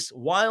takes place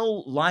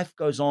while life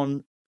goes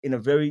on in a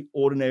very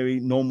ordinary,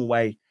 normal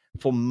way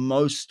for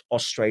most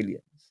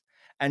Australians.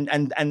 And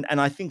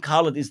I think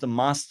Khaled is the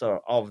master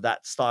of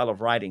that style of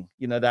writing,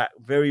 that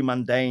very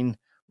mundane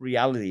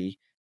reality.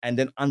 And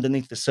then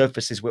underneath the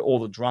surface is where all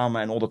the drama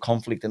and all the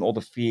conflict and all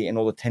the fear and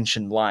all the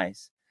tension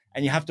lies.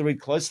 And you have to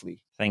read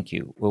closely. Thank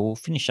you. Well, we'll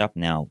finish up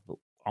now.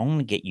 I want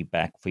to get you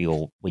back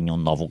when your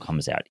novel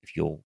comes out, if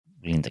you're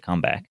willing to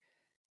come back.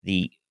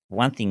 The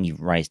one thing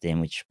you've raised then,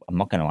 which I'm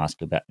not going to ask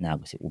you about now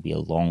because it will be a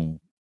long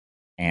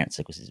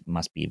answer because it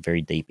must be a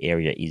very deep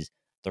area, is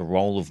the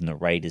role of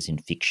narrators in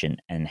fiction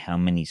and how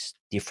many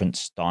different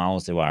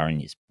styles there are in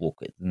this book.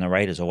 The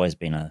narrator's always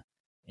been an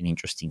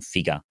interesting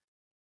figure,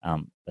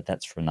 but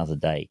that's for another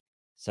day.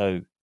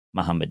 So,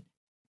 Mohammed,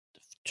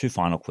 two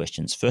final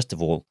questions. First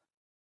of all,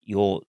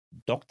 you're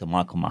Dr.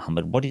 Michael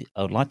Mohammed.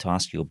 I would like to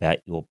ask you about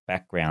your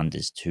background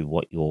as to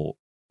what your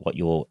what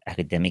your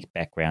academic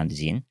background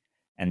is in,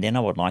 and then I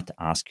would like to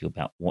ask you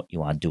about what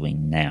you are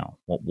doing now,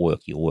 what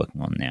work you're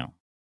working on now.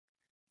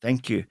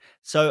 Thank you.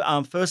 So,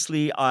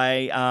 firstly,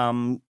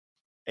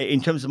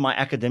 in terms of my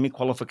academic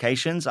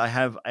qualifications, I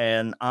have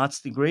an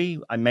arts degree.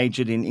 I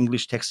majored in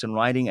English text and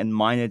writing and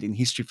minored in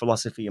history,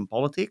 philosophy, and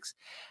politics.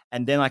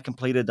 And then I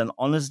completed an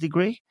honors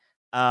degree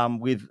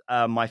with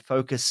my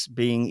focus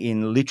being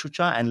in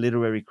literature and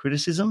literary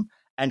criticism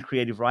and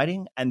creative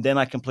writing. And then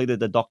I completed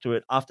the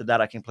doctorate. After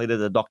that, I completed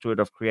the doctorate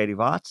of creative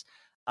arts,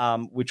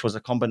 which was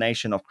a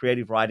combination of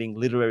creative writing,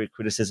 literary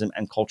criticism,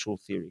 and cultural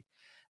theory.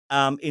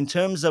 In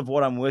terms of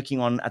what I'm working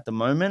on at the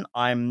moment,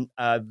 I'm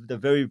the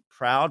very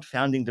proud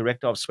founding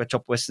director of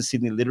Sweatshop Western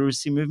Sydney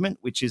Literacy Movement,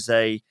 which is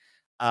a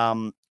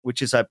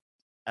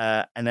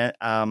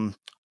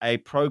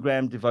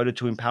program devoted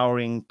to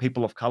empowering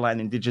people of color and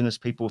Indigenous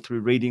people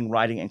through reading,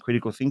 writing, and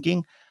critical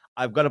thinking.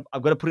 I've got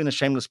to put in a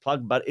shameless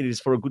plug, but it is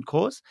for a good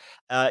cause.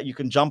 You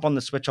can jump on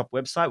the Sweatshop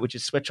website, which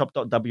is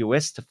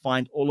sweatshop.ws, to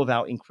find all of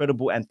our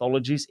incredible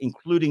anthologies,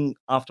 including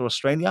After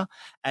Australia,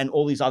 and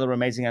all these other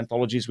amazing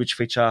anthologies which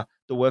feature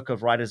the work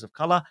of writers of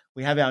color.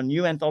 We have our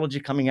new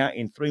anthology coming out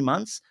in 3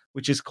 months,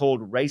 which is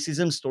called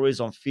Racism: Stories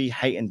on Fear,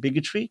 Hate, and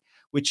Bigotry,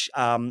 which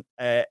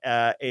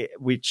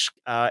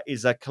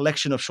is a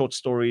collection of short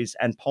stories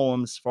and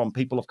poems from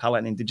people of color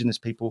and Indigenous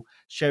people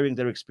sharing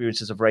their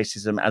experiences of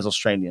racism as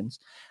Australians.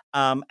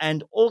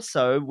 And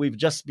also, we've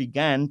just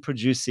began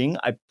producing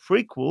a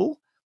prequel,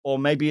 or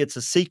maybe it's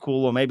a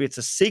sequel, or maybe it's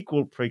a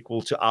sequel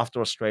prequel to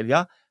After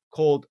Australia,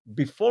 called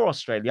Before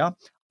Australia.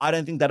 I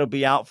don't think that'll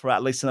be out for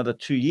at least another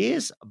 2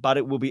 years, but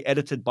it will be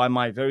edited by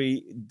my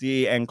very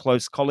dear and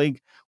close colleague,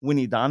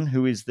 Winnie Dunn,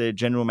 who is the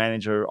general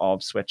manager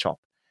of Sweatshop.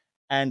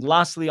 And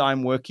lastly,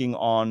 I'm working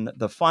on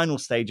the final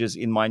stages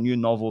in my new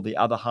novel, The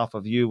Other Half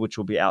of You, which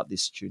will be out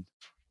this June.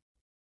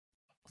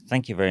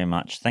 Thank you very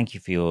much. Thank you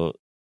for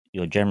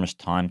your generous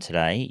time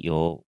today.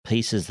 Your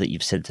pieces that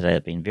you've said today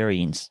have been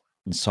very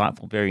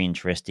insightful, very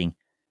interesting,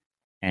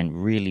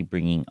 and really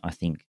bringing, I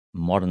think,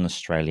 modern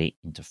Australia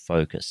into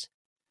focus.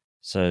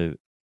 So,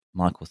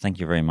 Michael, thank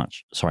you very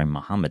much. Sorry,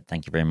 Mohammed,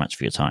 thank you very much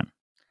for your time.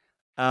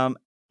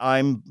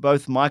 I'm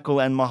both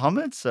Michael and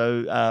Mohammed,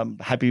 so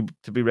happy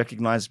to be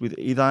recognized with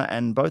either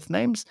and both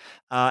names.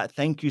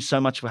 Thank you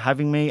so much for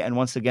having me. And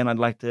once again, I'd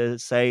like to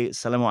say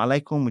Salamu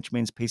Alaikum, which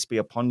means peace be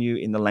upon you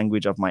in the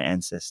language of my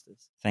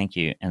ancestors. Thank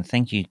you. And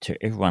thank you to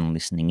everyone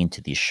listening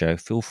into this show.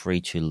 Feel free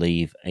to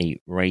leave a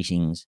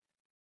rating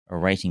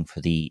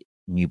for the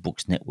New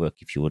Books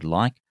Network if you would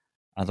like.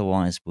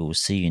 Otherwise, we will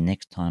see you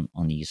next time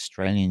on the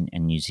Australian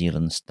and New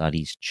Zealand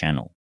Studies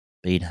channel.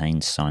 Bede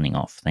Haynes signing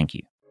off. Thank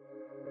you.